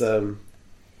 it's.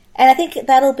 And I think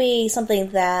that'll be something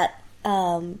that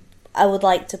I would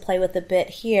like to play with a bit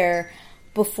here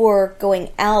before going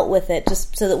out with it,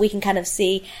 just so that we can kind of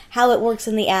see how it works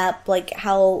in the app, like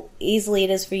how easily it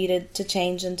is for you to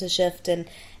change and to shift, and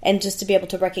just to be able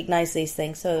to recognize these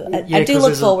things. So I do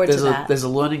look forward to that. There's a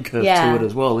learning curve to it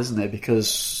as well, isn't there?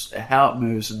 Because how it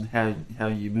moves and how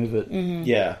you move it.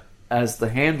 Yeah. as the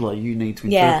handler, you need to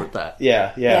Yeah. interpret that.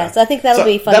 Yeah, so I think that'll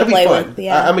be fun to play fun. with.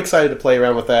 Yeah. I'm excited to play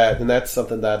around with that, and that's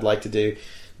something that I'd like to do.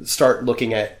 Start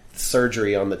looking at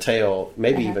surgery on the tail,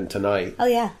 maybe even tonight. Oh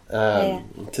yeah.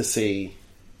 To see,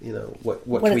 what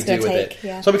What can we it's do gonna with take, it.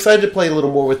 yeah. So I'm excited to play a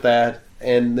little more with that,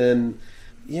 and then,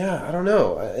 I don't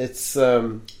know. It's,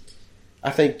 I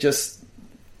think just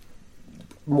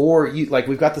more,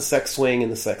 we've got the sex swing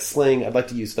and the sex sling. I'd like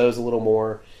to use those a little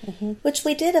more. Which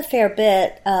we did a fair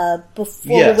bit before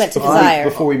we went to Desire.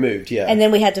 Before we moved, yeah. And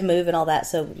then we had to move and all that,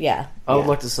 so yeah. I would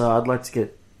like to say I'd like to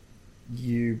get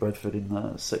you, Bedford, in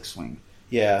the sex swing.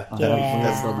 Yeah. I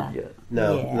haven't done that yet.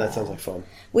 No, Yeah. that sounds like fun.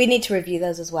 We need to review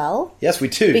those as well. Yes, we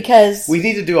do. Because we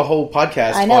need to do a whole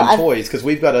podcast on toys, because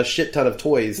we've got a shit ton of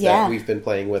toys that we've been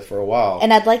playing with for a while.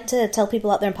 And I'd like to tell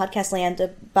people out there in podcast land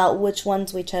about which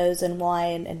ones we chose and why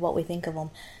and what we think of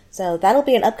them. So that'll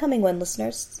be an upcoming one,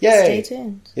 listeners. Yay. Stay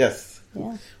tuned. Yes.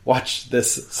 Yeah. Watch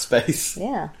this space.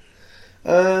 Yeah.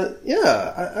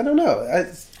 I don't know.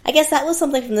 I guess that was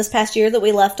something from this past year that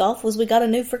we left off, was we got a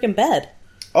new freaking bed.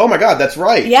 Oh my god, that's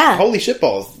right. Yeah. Holy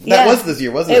shitballs. That Yeah. was this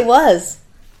year, wasn't it? It was.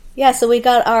 Yeah, so we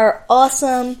got our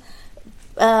awesome,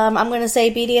 I'm going to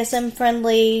say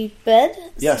BDSM-friendly bed.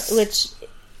 Yes. Which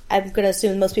I'm going to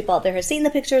assume most people out there have seen the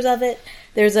pictures of it.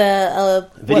 There's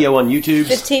a Video on YouTube.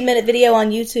 15-minute video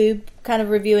on YouTube kind of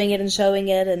reviewing it and showing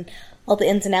it and all the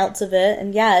ins and outs of it.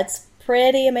 And yeah, it's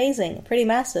pretty amazing, pretty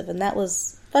massive. And that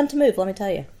was fun to move, let me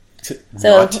tell you.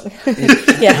 So,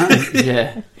 yeah.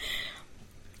 Yeah.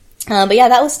 But yeah,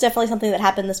 that was definitely something that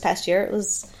happened this past year. It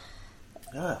was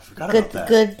I forgot about that.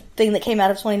 good thing that came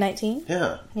out of 2019.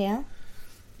 Yeah. Yeah.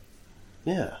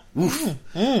 Yeah. Oof.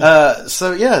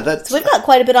 So that's... So we've got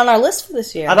quite a bit on our list for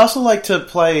this year. I'd also like to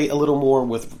play a little more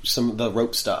with some of the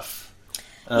rope stuff.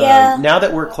 Yeah. Now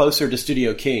that we're closer to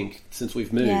Studio Kink, since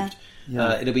we've moved,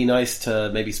 Yeah. it'll be nice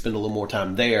to maybe spend a little more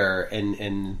time there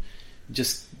and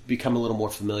just become a little more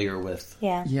familiar with...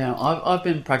 Yeah. Yeah, I've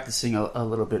been practicing a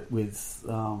little bit with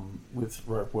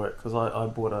rope work, because I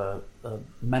bought a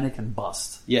mannequin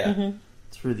bust Yeah.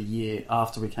 through the year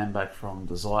after we came back from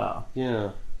Desire,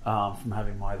 Yeah. from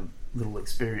having my little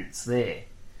experience there,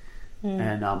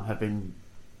 and have been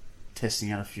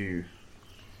testing out a few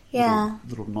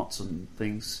little knots and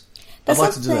things. That's I'd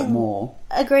like to do that something- more.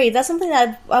 Agreed. That's something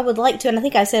that I would like to, and I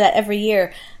think I say that every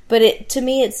year. But to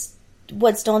me, it's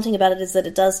what's daunting about it is that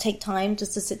it does take time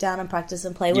just to sit down and practice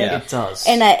and play with. Yeah. It does.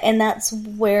 And that's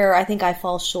where I think I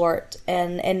fall short.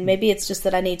 And maybe it's just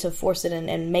that I need to force it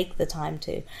and make the time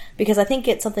to, because I think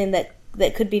it's something that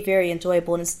could be very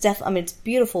enjoyable, and it's it's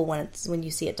beautiful when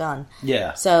you see it done.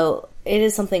 Yeah. So it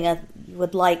is something I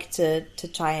would like to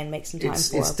try and make some time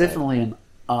for. It's definitely an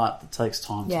art that takes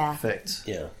time to Yeah. perfect.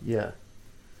 Yeah. Yeah.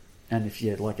 And if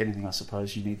you like anything, I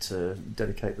suppose you need to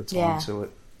dedicate the time Yeah. to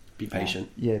it. Be patient.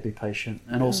 Yeah, be patient,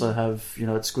 and also have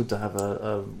it's good to have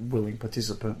a willing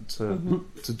participant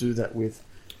to do that with.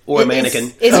 Or a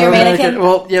mannequin. Is your mannequin?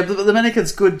 Well, yeah, but the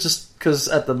mannequin's good just because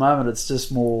at the moment it's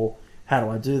just more how do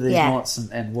I do these Yeah. knots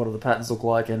and what do the patterns look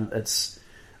like, and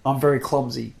I'm very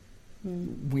clumsy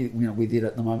with it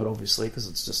at the moment, obviously, because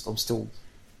it's just I'm still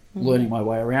learning my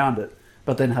way around it.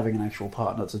 But then having an actual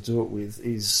partner to do it with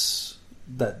is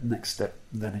that next step.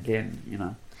 Then again,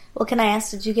 Well, can I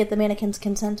ask, did you get the mannequin's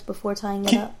consent before tying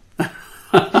it up?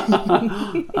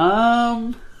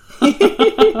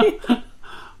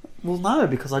 Well, no,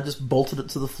 because I just bolted it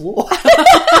to the floor.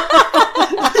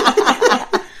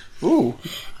 Ooh.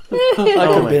 I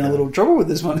could be in a little trouble with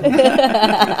this one. Do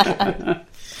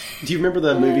you remember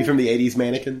the movie from the 80s,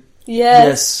 Mannequin?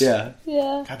 Yes. Yeah.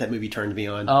 Yeah. God, that movie turned me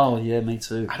on. Oh, yeah, me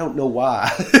too. I don't know why.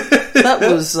 That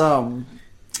was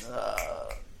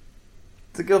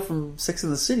the girl from Sex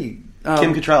and the City.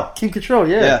 Kim Cattrall. Kim Cattrall,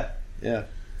 yeah. Yeah. Yeah.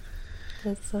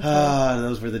 That's so funny.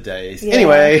 Those were the days. Yeah.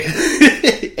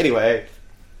 Anyway.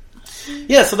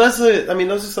 Yeah, so those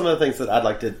are some of the things that I'd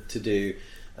like to do.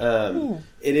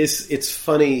 It's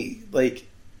funny, like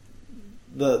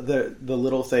the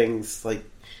little things like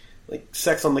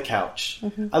sex on the couch.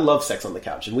 I love sex on the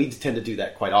couch, and we tend to do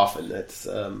that quite often. That's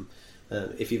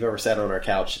if you've ever sat on our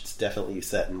couch, it's definitely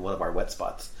set in one of our wet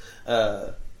spots.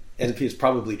 And it's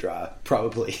probably dry,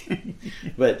 probably.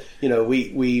 But,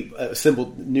 we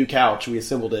assembled new couch. We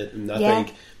assembled it, and I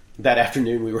think that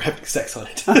afternoon we were having sex on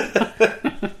it.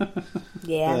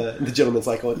 Yeah. The gentleman's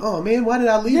like going, "Oh, man, why did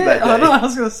I leave that day?" I know, I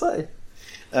was going to say.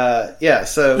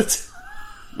 So...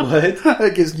 What?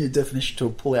 That gives new definition to a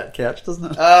pull-out couch, doesn't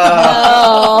it?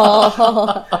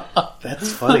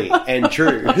 That's funny and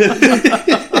true.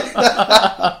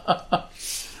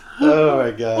 Oh,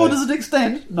 my God. Or does it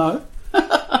extend? No.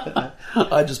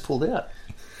 I just pulled out.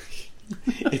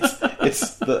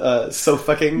 It's the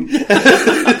Sofa King.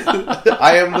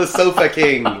 I am the Sofa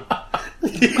King.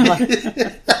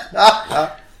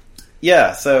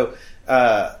 Yeah, so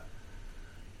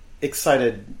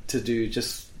excited to do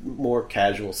just more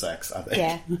casual sex, I think.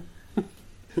 Yeah.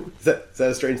 Is that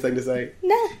a strange thing to say?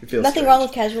 No, It feels nothing strange. wrong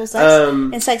with casual sex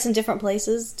and sex in different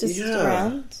places, just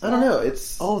around. I don't know.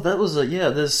 It's that was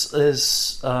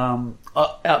there's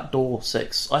outdoor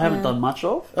sex. I haven't done much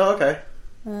of, okay.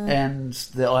 and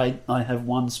I have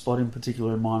one spot in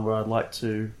particular in mind where I'd like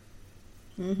to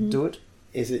do it.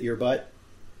 Is it your butt?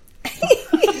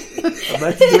 I'd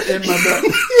like to do it in my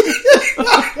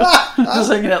butt.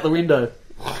 Just hanging out the window.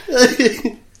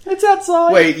 It's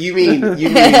outside. Wait, you mean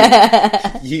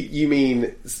you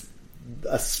mean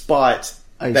a spot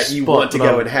that you spot want to that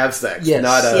go I- and have sex, Yes,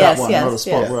 not a Yes, that one, yes, not a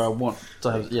spot yes. where I want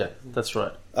to have. Yeah, that's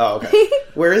right. Oh, okay.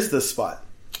 Where is this spot?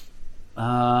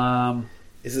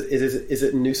 Is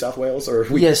it in New South Wales, or are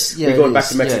we, Yes, yeah, we going it back is,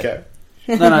 to Mexico?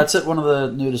 No, it's at one of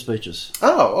the nudist beaches.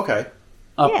 Oh, okay.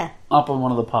 Up on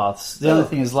one of the paths. The only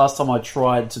thing is, last time I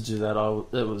tried to do that,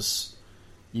 it was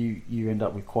you end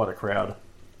up with quite a crowd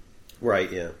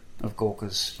Right. Yeah. of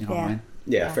gawkers. You know what Yeah. I mean?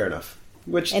 Yeah. Fair enough.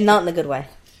 Which And not in a good way.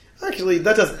 actually,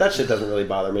 that shit doesn't really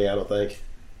bother me. I don't think.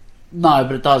 No,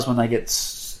 but it does when they get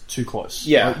too close.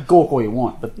 Yeah. Like, gawk all you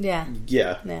want, but Yeah.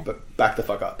 Yeah. Yeah. But back the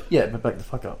fuck up. yeah, but back the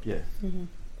fuck up. Yeah.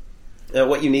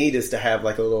 What you need is to have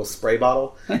like a little spray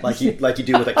bottle, like you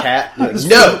do with a cat. Like,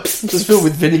 no, Just filled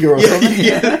with vinegar or something.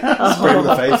 yeah. Spray in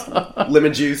the face,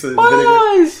 lemon juice and vinegar.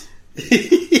 Eyes!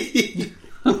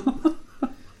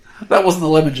 That wasn't the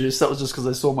lemon juice. That was just because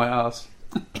they saw my ass.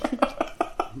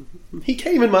 He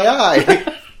came in my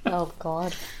eye. Oh,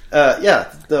 God.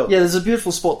 Yeah. No. Yeah, there's a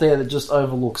beautiful spot there that just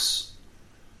overlooks.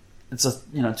 It's a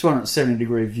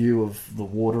 270-degree view of the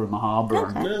water and the harbour.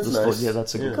 Okay. And That's the spot. nice. Yeah,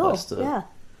 that's a good Cool. place to. Yeah.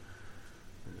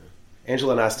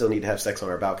 Angela and I still need to have sex on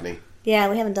our balcony. Yeah,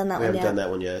 we haven't done that We one haven't yet. done that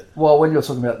one yet. Well, when you're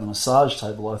talking about the massage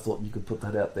table, I thought you could put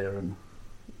that out there and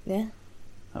Yeah.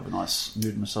 have a nice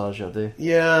nude massage out there.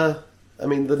 Yeah. I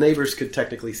mean, the neighbors could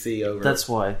technically see over. That's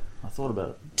why I thought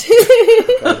about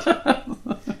it.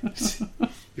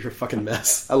 You're a fucking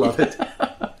mess. I love it.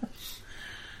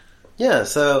 Yeah.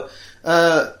 So,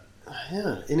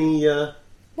 any. No,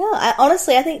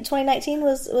 honestly, I think 2019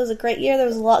 was a great year. There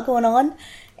was a lot going on,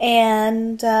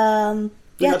 and got-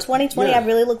 2020 yeah. I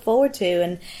really look forward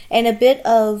to, and a bit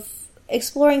of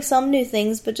exploring some new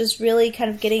things, but just really kind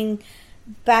of getting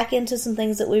back into some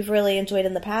things that we've really enjoyed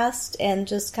in the past, and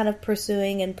just kind of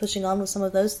pursuing and pushing on with some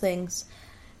of those things,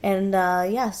 and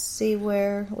see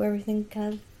where everything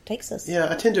kind of takes us. Yeah,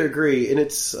 I tend to agree, and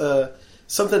it's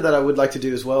something that I would like to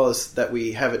do as well is that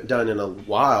we haven't done in a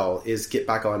while is get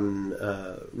back on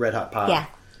Red Hot Pie.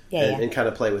 Yeah. And kind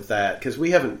of play with that because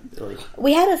we haven't.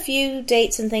 We had a few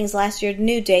dates and things last year,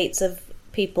 new dates of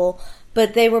people,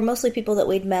 but they were mostly people that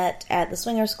we'd met at the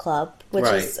Swingers Club, which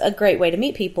Right. is a great way to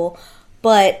meet people.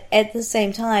 But at the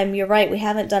same time, you're right, we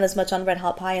haven't done as much on Red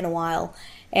Hot Pie in a while,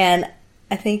 and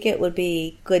I think it would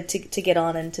be good to get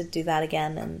on and to do that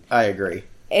again I agree.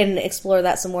 and explore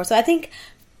that some more. So I think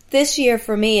this year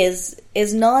for me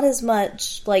is not as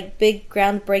much like big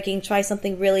groundbreaking, try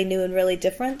something really new and really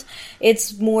different.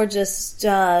 It's more just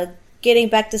getting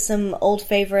back to some old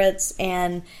favorites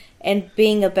and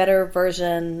being a better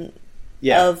version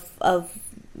of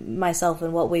myself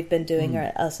and what we've been doing,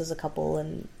 or us as a couple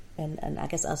and I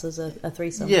guess us as a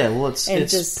threesome. Yeah, well,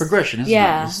 it's progression, isn't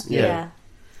it? Yeah.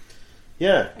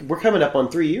 Yeah, we're coming up on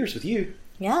 3 years with you.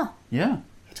 Yeah. Yeah,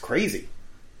 That's crazy.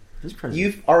 it's crazy.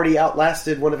 You've already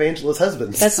outlasted one of Angela's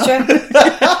husbands. That's true.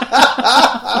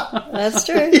 That's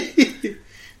true.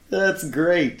 That's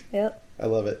great. Yep. I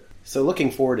love it. So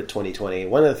looking forward to 2020,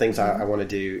 one of the things I want to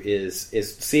do is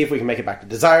see if we can make it back to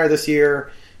Desire this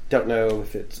year. Don't know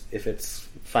if it's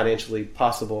financially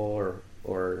possible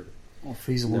or Or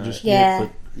feasible just Yeah. yet,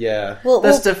 but yeah. Well,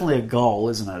 that's definitely a goal,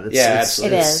 isn't it? It's, Yeah, it's,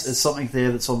 absolutely. It it's, is. it's something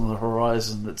there that's on the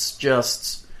horizon. It's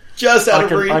just Just out I of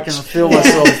can reach. I can feel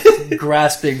myself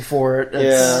grasping for it.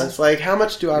 Yeah, it's like how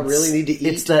much do I really need to eat?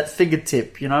 It's that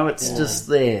fingertip, you know. It's just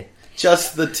there,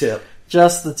 Just the tip.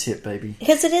 just the tip, baby.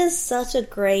 because it is such a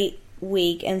great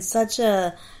week and such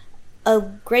a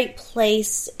great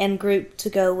place and group to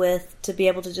go with, to be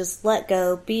able to just let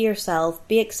go, be yourself,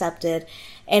 be accepted.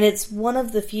 And it's one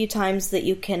of the few times that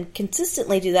you can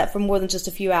consistently do that for more than just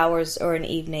a few hours or an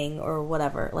evening or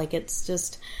whatever. Like, it's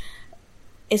just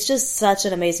such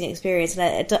an amazing experience.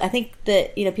 And I think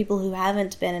that, people who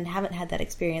haven't been and haven't had that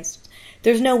experience,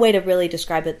 there's no way to really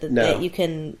describe it that you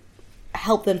can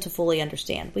help them to fully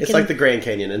understand. It's like the Grand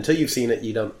Canyon. Until you've seen it,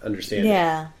 you don't understand it.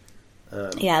 Yeah.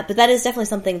 Yeah, but that is definitely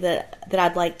something that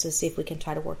I'd like to see if we can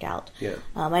try to work out. Yeah.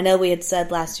 I know we had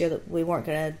said last year that we weren't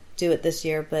going to do it this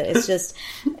year, but it's just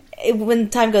when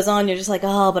time goes on, you're just like,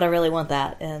 oh, but I really want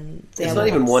that. And it's not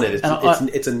even wanted;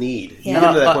 it's a need. Yeah. You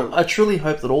get to that point. I truly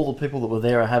hope that all the people that were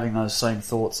there are having those same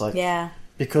thoughts. Like, yeah.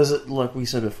 Because, like we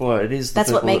said before, it is the That's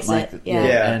people what makes that make it. it.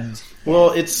 Yeah. And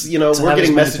well, it's we're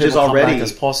getting messages already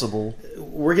as possible.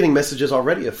 We're getting messages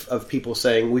already of people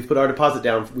saying we've put our deposit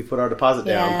down. We put our deposit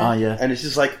down. Oh yeah, and it's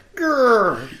just like,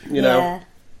 grr, you know.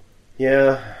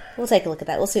 Yeah. We'll take a look at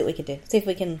that. We'll see what we can do. See if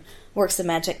we can work some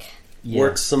magic. Yeah.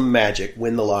 Work some magic.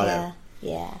 Win the lotto.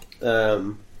 Yeah.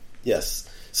 Yes.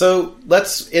 So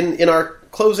let's in our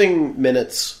closing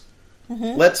minutes.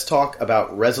 Let's talk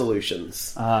about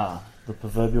resolutions. The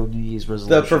proverbial New Year's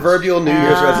resolution. The proverbial New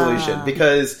Year's resolution.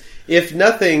 Because if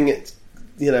nothing,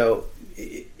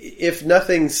 if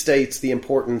nothing states the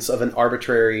importance of an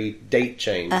arbitrary date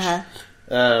change,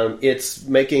 it's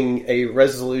making a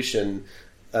resolution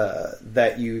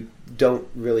that you don't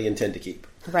really intend to keep.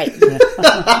 Right.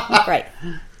 Right.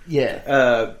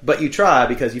 Yeah. But you try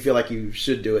because you feel like you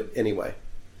should do it anyway.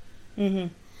 Mm-hmm.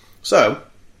 So,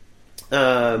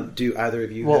 do either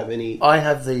of you have any? I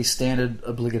have the standard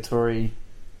obligatory.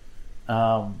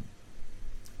 I'd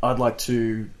like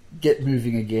to get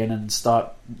moving again and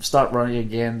start running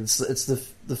again. It's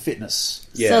the fitness.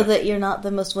 Yeah. So that you're not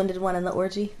the most winded one in the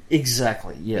orgy?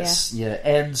 Exactly, yes. Yeah.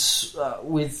 And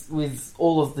with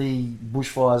all of the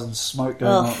bushfires and smoke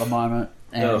going on at the moment,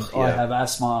 and I have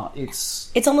asthma,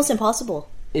 it's almost impossible.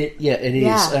 It is.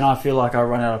 Yeah. And I feel like I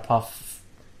run out of puff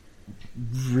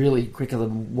really quicker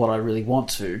than what I really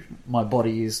want to. My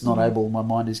body is not able, my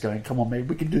mind is going, come on man,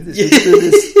 we can do this, we can do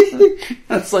this.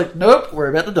 It's like, nope, we're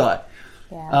about to die.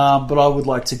 Yeah. But I would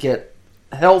like to get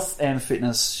health and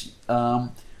fitness. I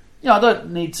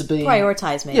don't need to be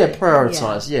prioritize. Maybe. Yeah,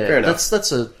 prioritize. Yeah, Fair enough.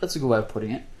 That's a good way of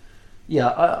putting it.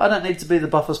 Yeah, I don't need to be the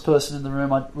buffest person in the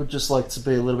room. I would just like to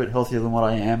be a little bit healthier than what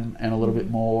I am, and a little bit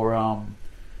more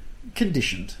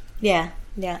conditioned. Yeah,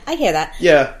 I hear that.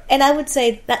 Yeah, and I would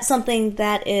say that's something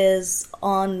that is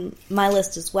on my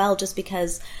list as well. Just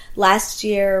because last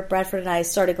year Bradford and I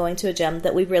started going to a gym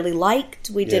that we really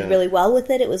liked. We did really well with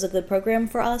it. It was a good program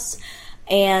for us.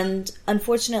 And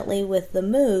unfortunately, with the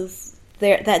move,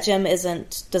 that gym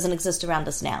doesn't exist around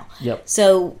us now. Yep.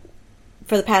 So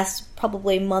for the past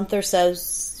probably month or so,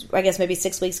 I guess maybe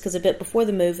 6 weeks, because a bit before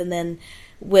the move, and then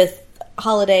with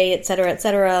holiday, et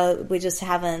cetera, we just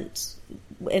haven't,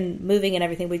 in moving and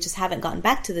everything, we just haven't gotten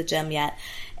back to the gym yet,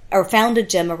 or found a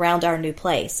gym around our new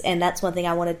place. And that's one thing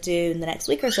I want to do in the next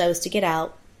week or so, is to get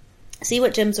out, see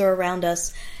what gyms are around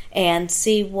us, and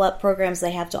see what programs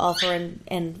they have to offer,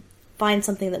 and find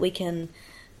something that we can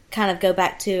kind of go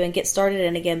back to and get started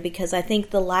in again. Because I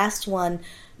think the last one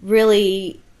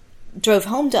really drove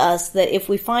home to us that if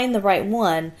we find the right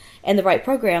one and the right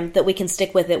program, that we can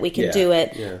stick with it, we can do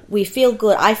it. Yeah. We feel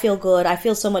good. I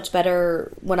feel so much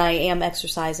better when I am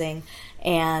exercising,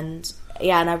 and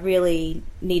I really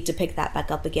need to pick that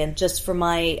back up again, just for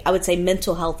my, I would say,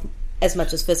 mental health as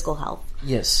much as physical health.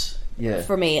 Yes. Yeah.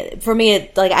 For me,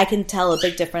 it, like, I can tell a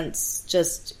big difference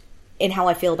just in how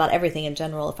I feel about everything in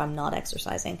general if I'm not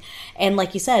exercising. And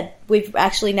like you said, we've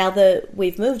actually, now that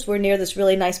we've moved, we're near this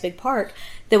really nice big park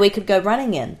that we could go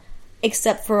running in,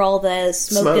 except for all the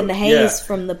smoke and the haze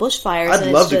from the bushfires.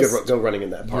 I'd love to go running in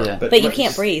that park. But you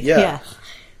can't breathe. Yeah.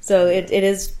 So it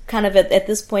is kind of, at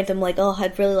this point, I'm like, oh,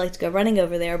 I'd really like to go running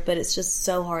over there, but it's just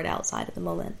so hard outside at the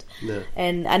moment. Yeah.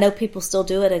 And I know people still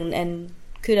do it, and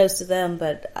kudos to them,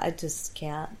 but I just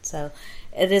can't. So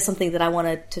it is something that I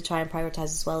wanted to try and prioritize,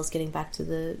 as well as getting back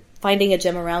to finding a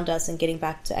gym around us and getting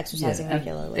back to exercising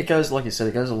regularly. It goes, like you said,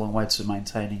 it goes a long way to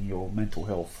maintaining your mental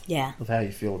health. Yeah. Of how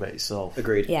you feel about yourself.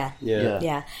 Agreed. Yeah.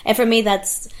 And for me,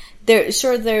 there's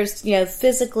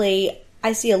physically,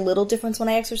 I see a little difference when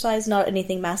I exercise, not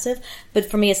anything massive, but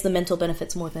for me, it's the mental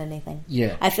benefits more than anything.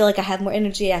 Yeah. I feel like I have more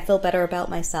energy. I feel better about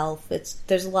myself.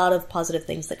 There's a lot of positive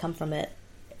things that come from it,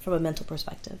 from a mental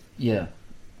perspective. Yeah.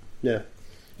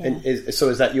 And so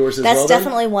is that yours as well? That's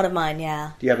definitely one of mine.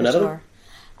 Yeah. Do you have another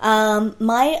one?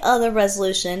 My other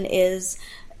resolution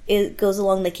it goes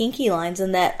along the kinky lines,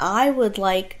 in that I would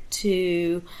like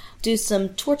to do some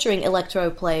torturing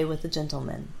electro play with the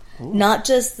gentleman. Ooh. Not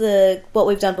just what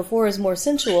we've done before is more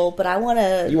sensual, but I want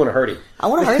to. You want to hurt him? I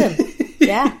want to hurt him.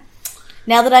 Yeah.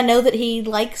 Now that I know that he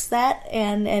likes that,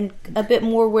 and a bit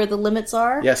more where the limits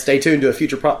are. Yeah, stay tuned to a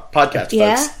future podcast,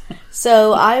 yeah. folks.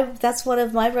 So that's one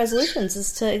of my resolutions,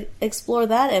 is to explore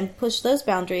that and push those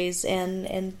boundaries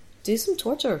and do some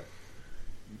torture.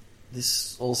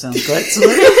 This all sounds great to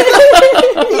me.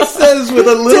 He says with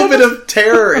a little bit of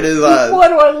terror in his eyes. Why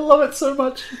do I love it so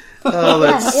much? Oh,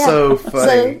 that's so funny.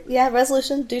 So, yeah,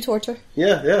 resolution, do torture.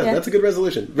 Yeah, that's a good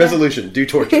resolution. Resolution, do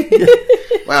torture.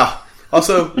 Wow.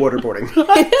 Also, waterboarding.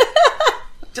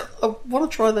 I want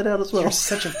to try that out as well. You're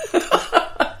such a...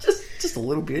 Just a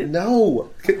little bit. No.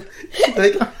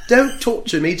 Like, don't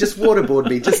torture me, just waterboard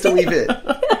me, just a wee bit.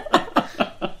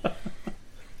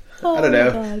 I don't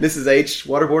know. God. Mrs. H,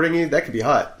 waterboarding you? That could be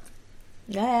hot.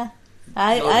 Yeah.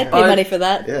 I'd pay money for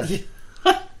that. Yeah.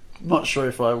 I'm not sure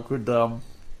if I could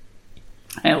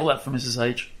handle that for Mrs.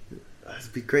 H.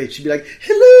 That'd be great. She'd be like,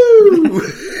 hello!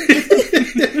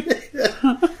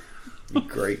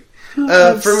 Great.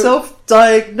 I'm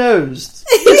self-diagnosed.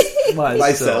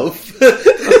 Myself.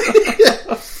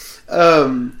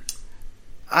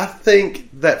 I think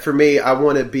that for me, I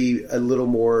want to be a little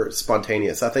more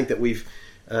spontaneous. I think that we've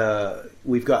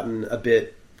gotten a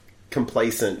bit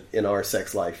complacent in our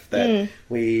sex life. That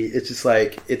it's just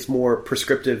like it's more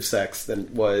prescriptive sex than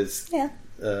it was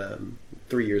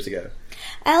 3 years ago.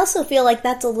 I also feel like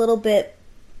that's a little bit,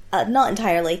 not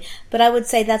entirely, but I would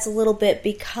say that's a little bit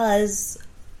because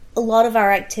a lot of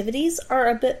our activities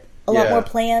are a lot more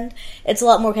planned. It's a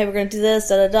lot more, okay, we're going to do this,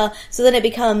 da-da-da. So then it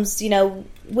becomes,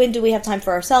 when do we have time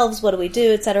for ourselves? What do we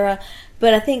do, etc.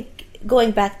 But I think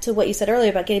going back to what you said earlier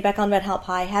about getting back on Red Hot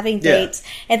Pie, having dates,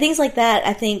 and things like that,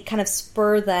 I think kind of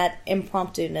spur that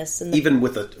impromptu-ness. And even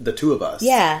with the two of us.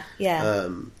 Yeah.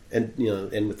 And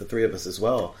with the three of us as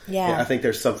well. Yeah. I think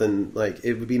there's something, like,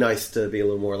 it would be nice to be a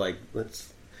little more like,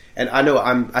 and I know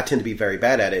I tend to be very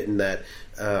bad at it in that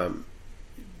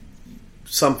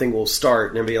something will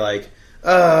start and be like,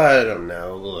 I don't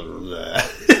know.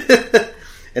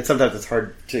 And sometimes it's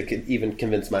hard to even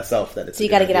convince myself that it's so you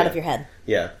got to get out of your head.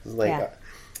 Yeah. It's like,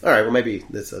 all right, well, maybe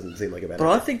this doesn't seem like a bad idea.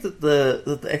 But I think that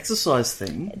the exercise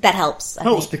thing that helps. I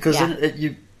think. because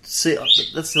you see,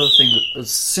 that's the other thing that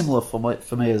is similar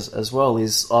for me as well,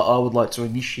 is I would like to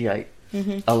initiate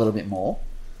a little bit more.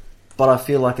 But I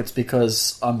feel like it's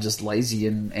because I'm just lazy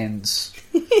and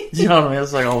you know what I mean?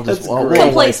 It's like I'll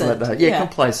wait for that.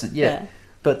 Complacent. Yeah.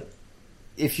 But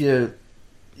if your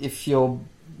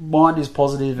mind is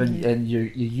positive and you're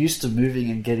used to moving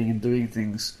and getting and doing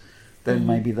things, then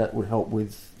maybe that would help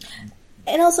with.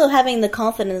 And also having the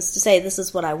confidence to say, this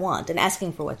is what I want, and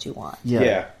asking for what you want.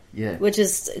 Yeah. Which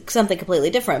is something completely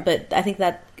different, but I think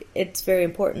that it's very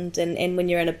important, and when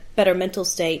you're in a better mental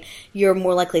state, you're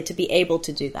more likely to be able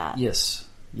to do that. Yes.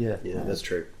 Yeah. Yeah, that's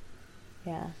true.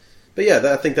 Yeah. But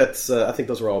yeah, I think those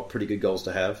are all pretty good goals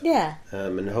to have. Yeah.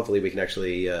 And hopefully we can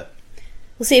actually... we'll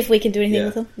see if we can do anything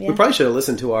with them. Yeah. We probably should have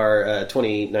listened to our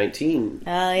 2019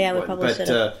 yeah, we probably should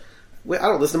have. I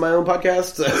don't listen to my own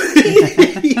podcast, so...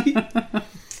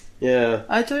 Yeah.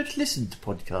 I don't listen to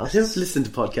podcasts. I don't listen to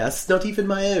podcasts, not even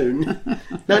my own.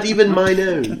 Not even mine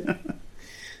own.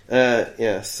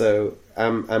 So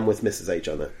I'm with Mrs. H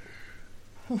on that.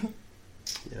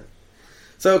 Yeah.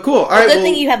 So cool. All right. Good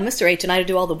thing you have Mr. H and I to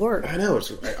do all the work. I know,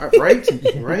 it's right.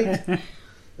 Right.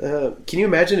 Can you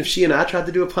imagine if she and I tried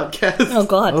to do a podcast? Oh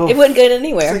God, it wouldn't go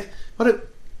anywhere.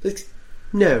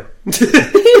 No.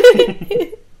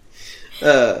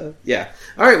 Yeah.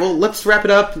 All right. Well, let's wrap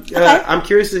it up. Okay. I'm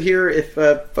curious to hear if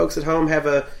folks at home have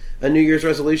a New Year's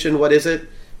resolution. What is it?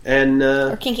 And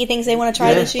or kinky things they want to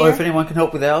try this year. Or if anyone can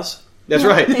help with ours. That's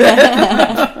right.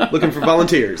 Looking for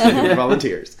volunteers.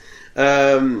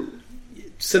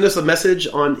 Send us a message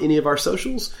on any of our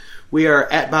socials. We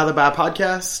are at By the By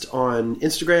Podcast on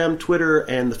Instagram, Twitter,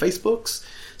 and the Facebooks.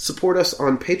 Support us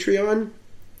on Patreon.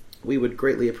 We would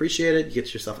greatly appreciate it.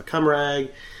 Get yourself a cum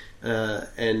rag.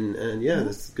 And yeah,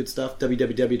 this is good stuff.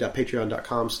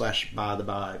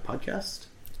 www.patreon.com/bythebypodcast.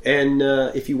 And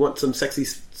if you want some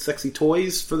sexy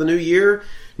toys for the new year,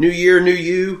 new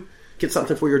you, get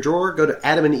something for your drawer, go to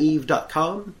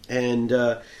adamandeve.com and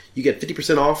you get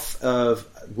 50% off of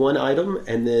one item,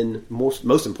 and then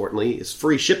most importantly is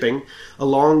free shipping,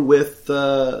 along with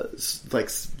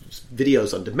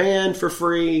videos on demand for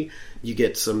free. You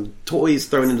get some toys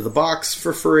thrown into the box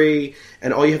for free,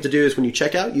 and all you have to do is when you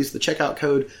check out, use the checkout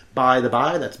code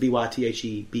BYTHEBY. That's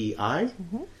BYTHEBI.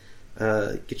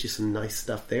 Get you some nice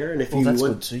stuff there, and if you that's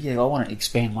want, good too. Yeah, I want to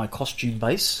expand my costume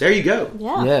base. There you go.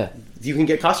 Yeah. You can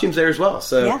get costumes there as well.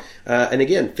 So, and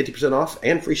again, 50% off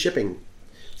and free shipping.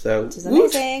 So, which is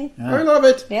amazing. I love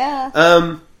it. Yeah.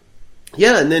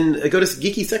 Yeah, and then go to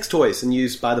Geeky Sex Toys and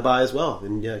use By the By as well,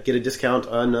 and get a discount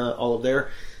on all of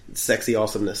their sexy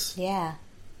awesomeness. Yeah,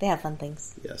 they have fun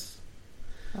things. Yes.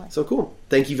 Right. So cool.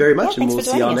 Thank you very much, and we'll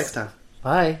see y'all next time.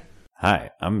 Bye.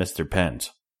 Hi, I'm Mr.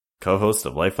 Pent, co-host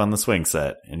of Life on the Swing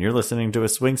Set, and you're listening to a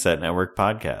Swing Set Network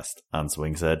podcast on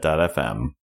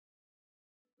swingset.fm.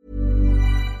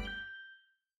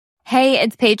 Hey,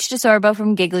 it's Paige DeSorbo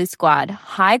from Giggly Squad.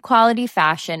 High quality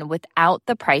fashion without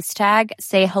the price tag.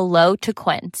 Say hello to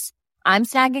Quince. I'm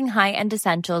snagging high-end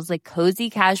essentials like cozy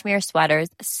cashmere sweaters,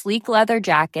 sleek leather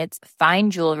jackets,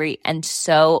 fine jewelry, and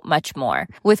so much more.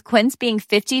 With Quince being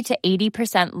 50 to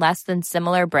 80% less than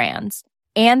similar brands.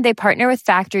 And they partner with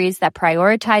factories that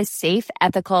prioritize safe,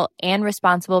 ethical, and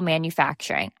responsible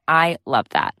manufacturing. I love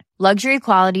that. Luxury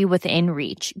quality within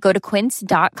reach. Go to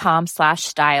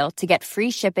quince.com/style to get free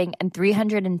shipping and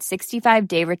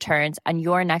 365-day returns on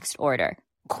your next order.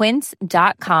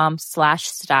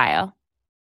 Quince.com/style.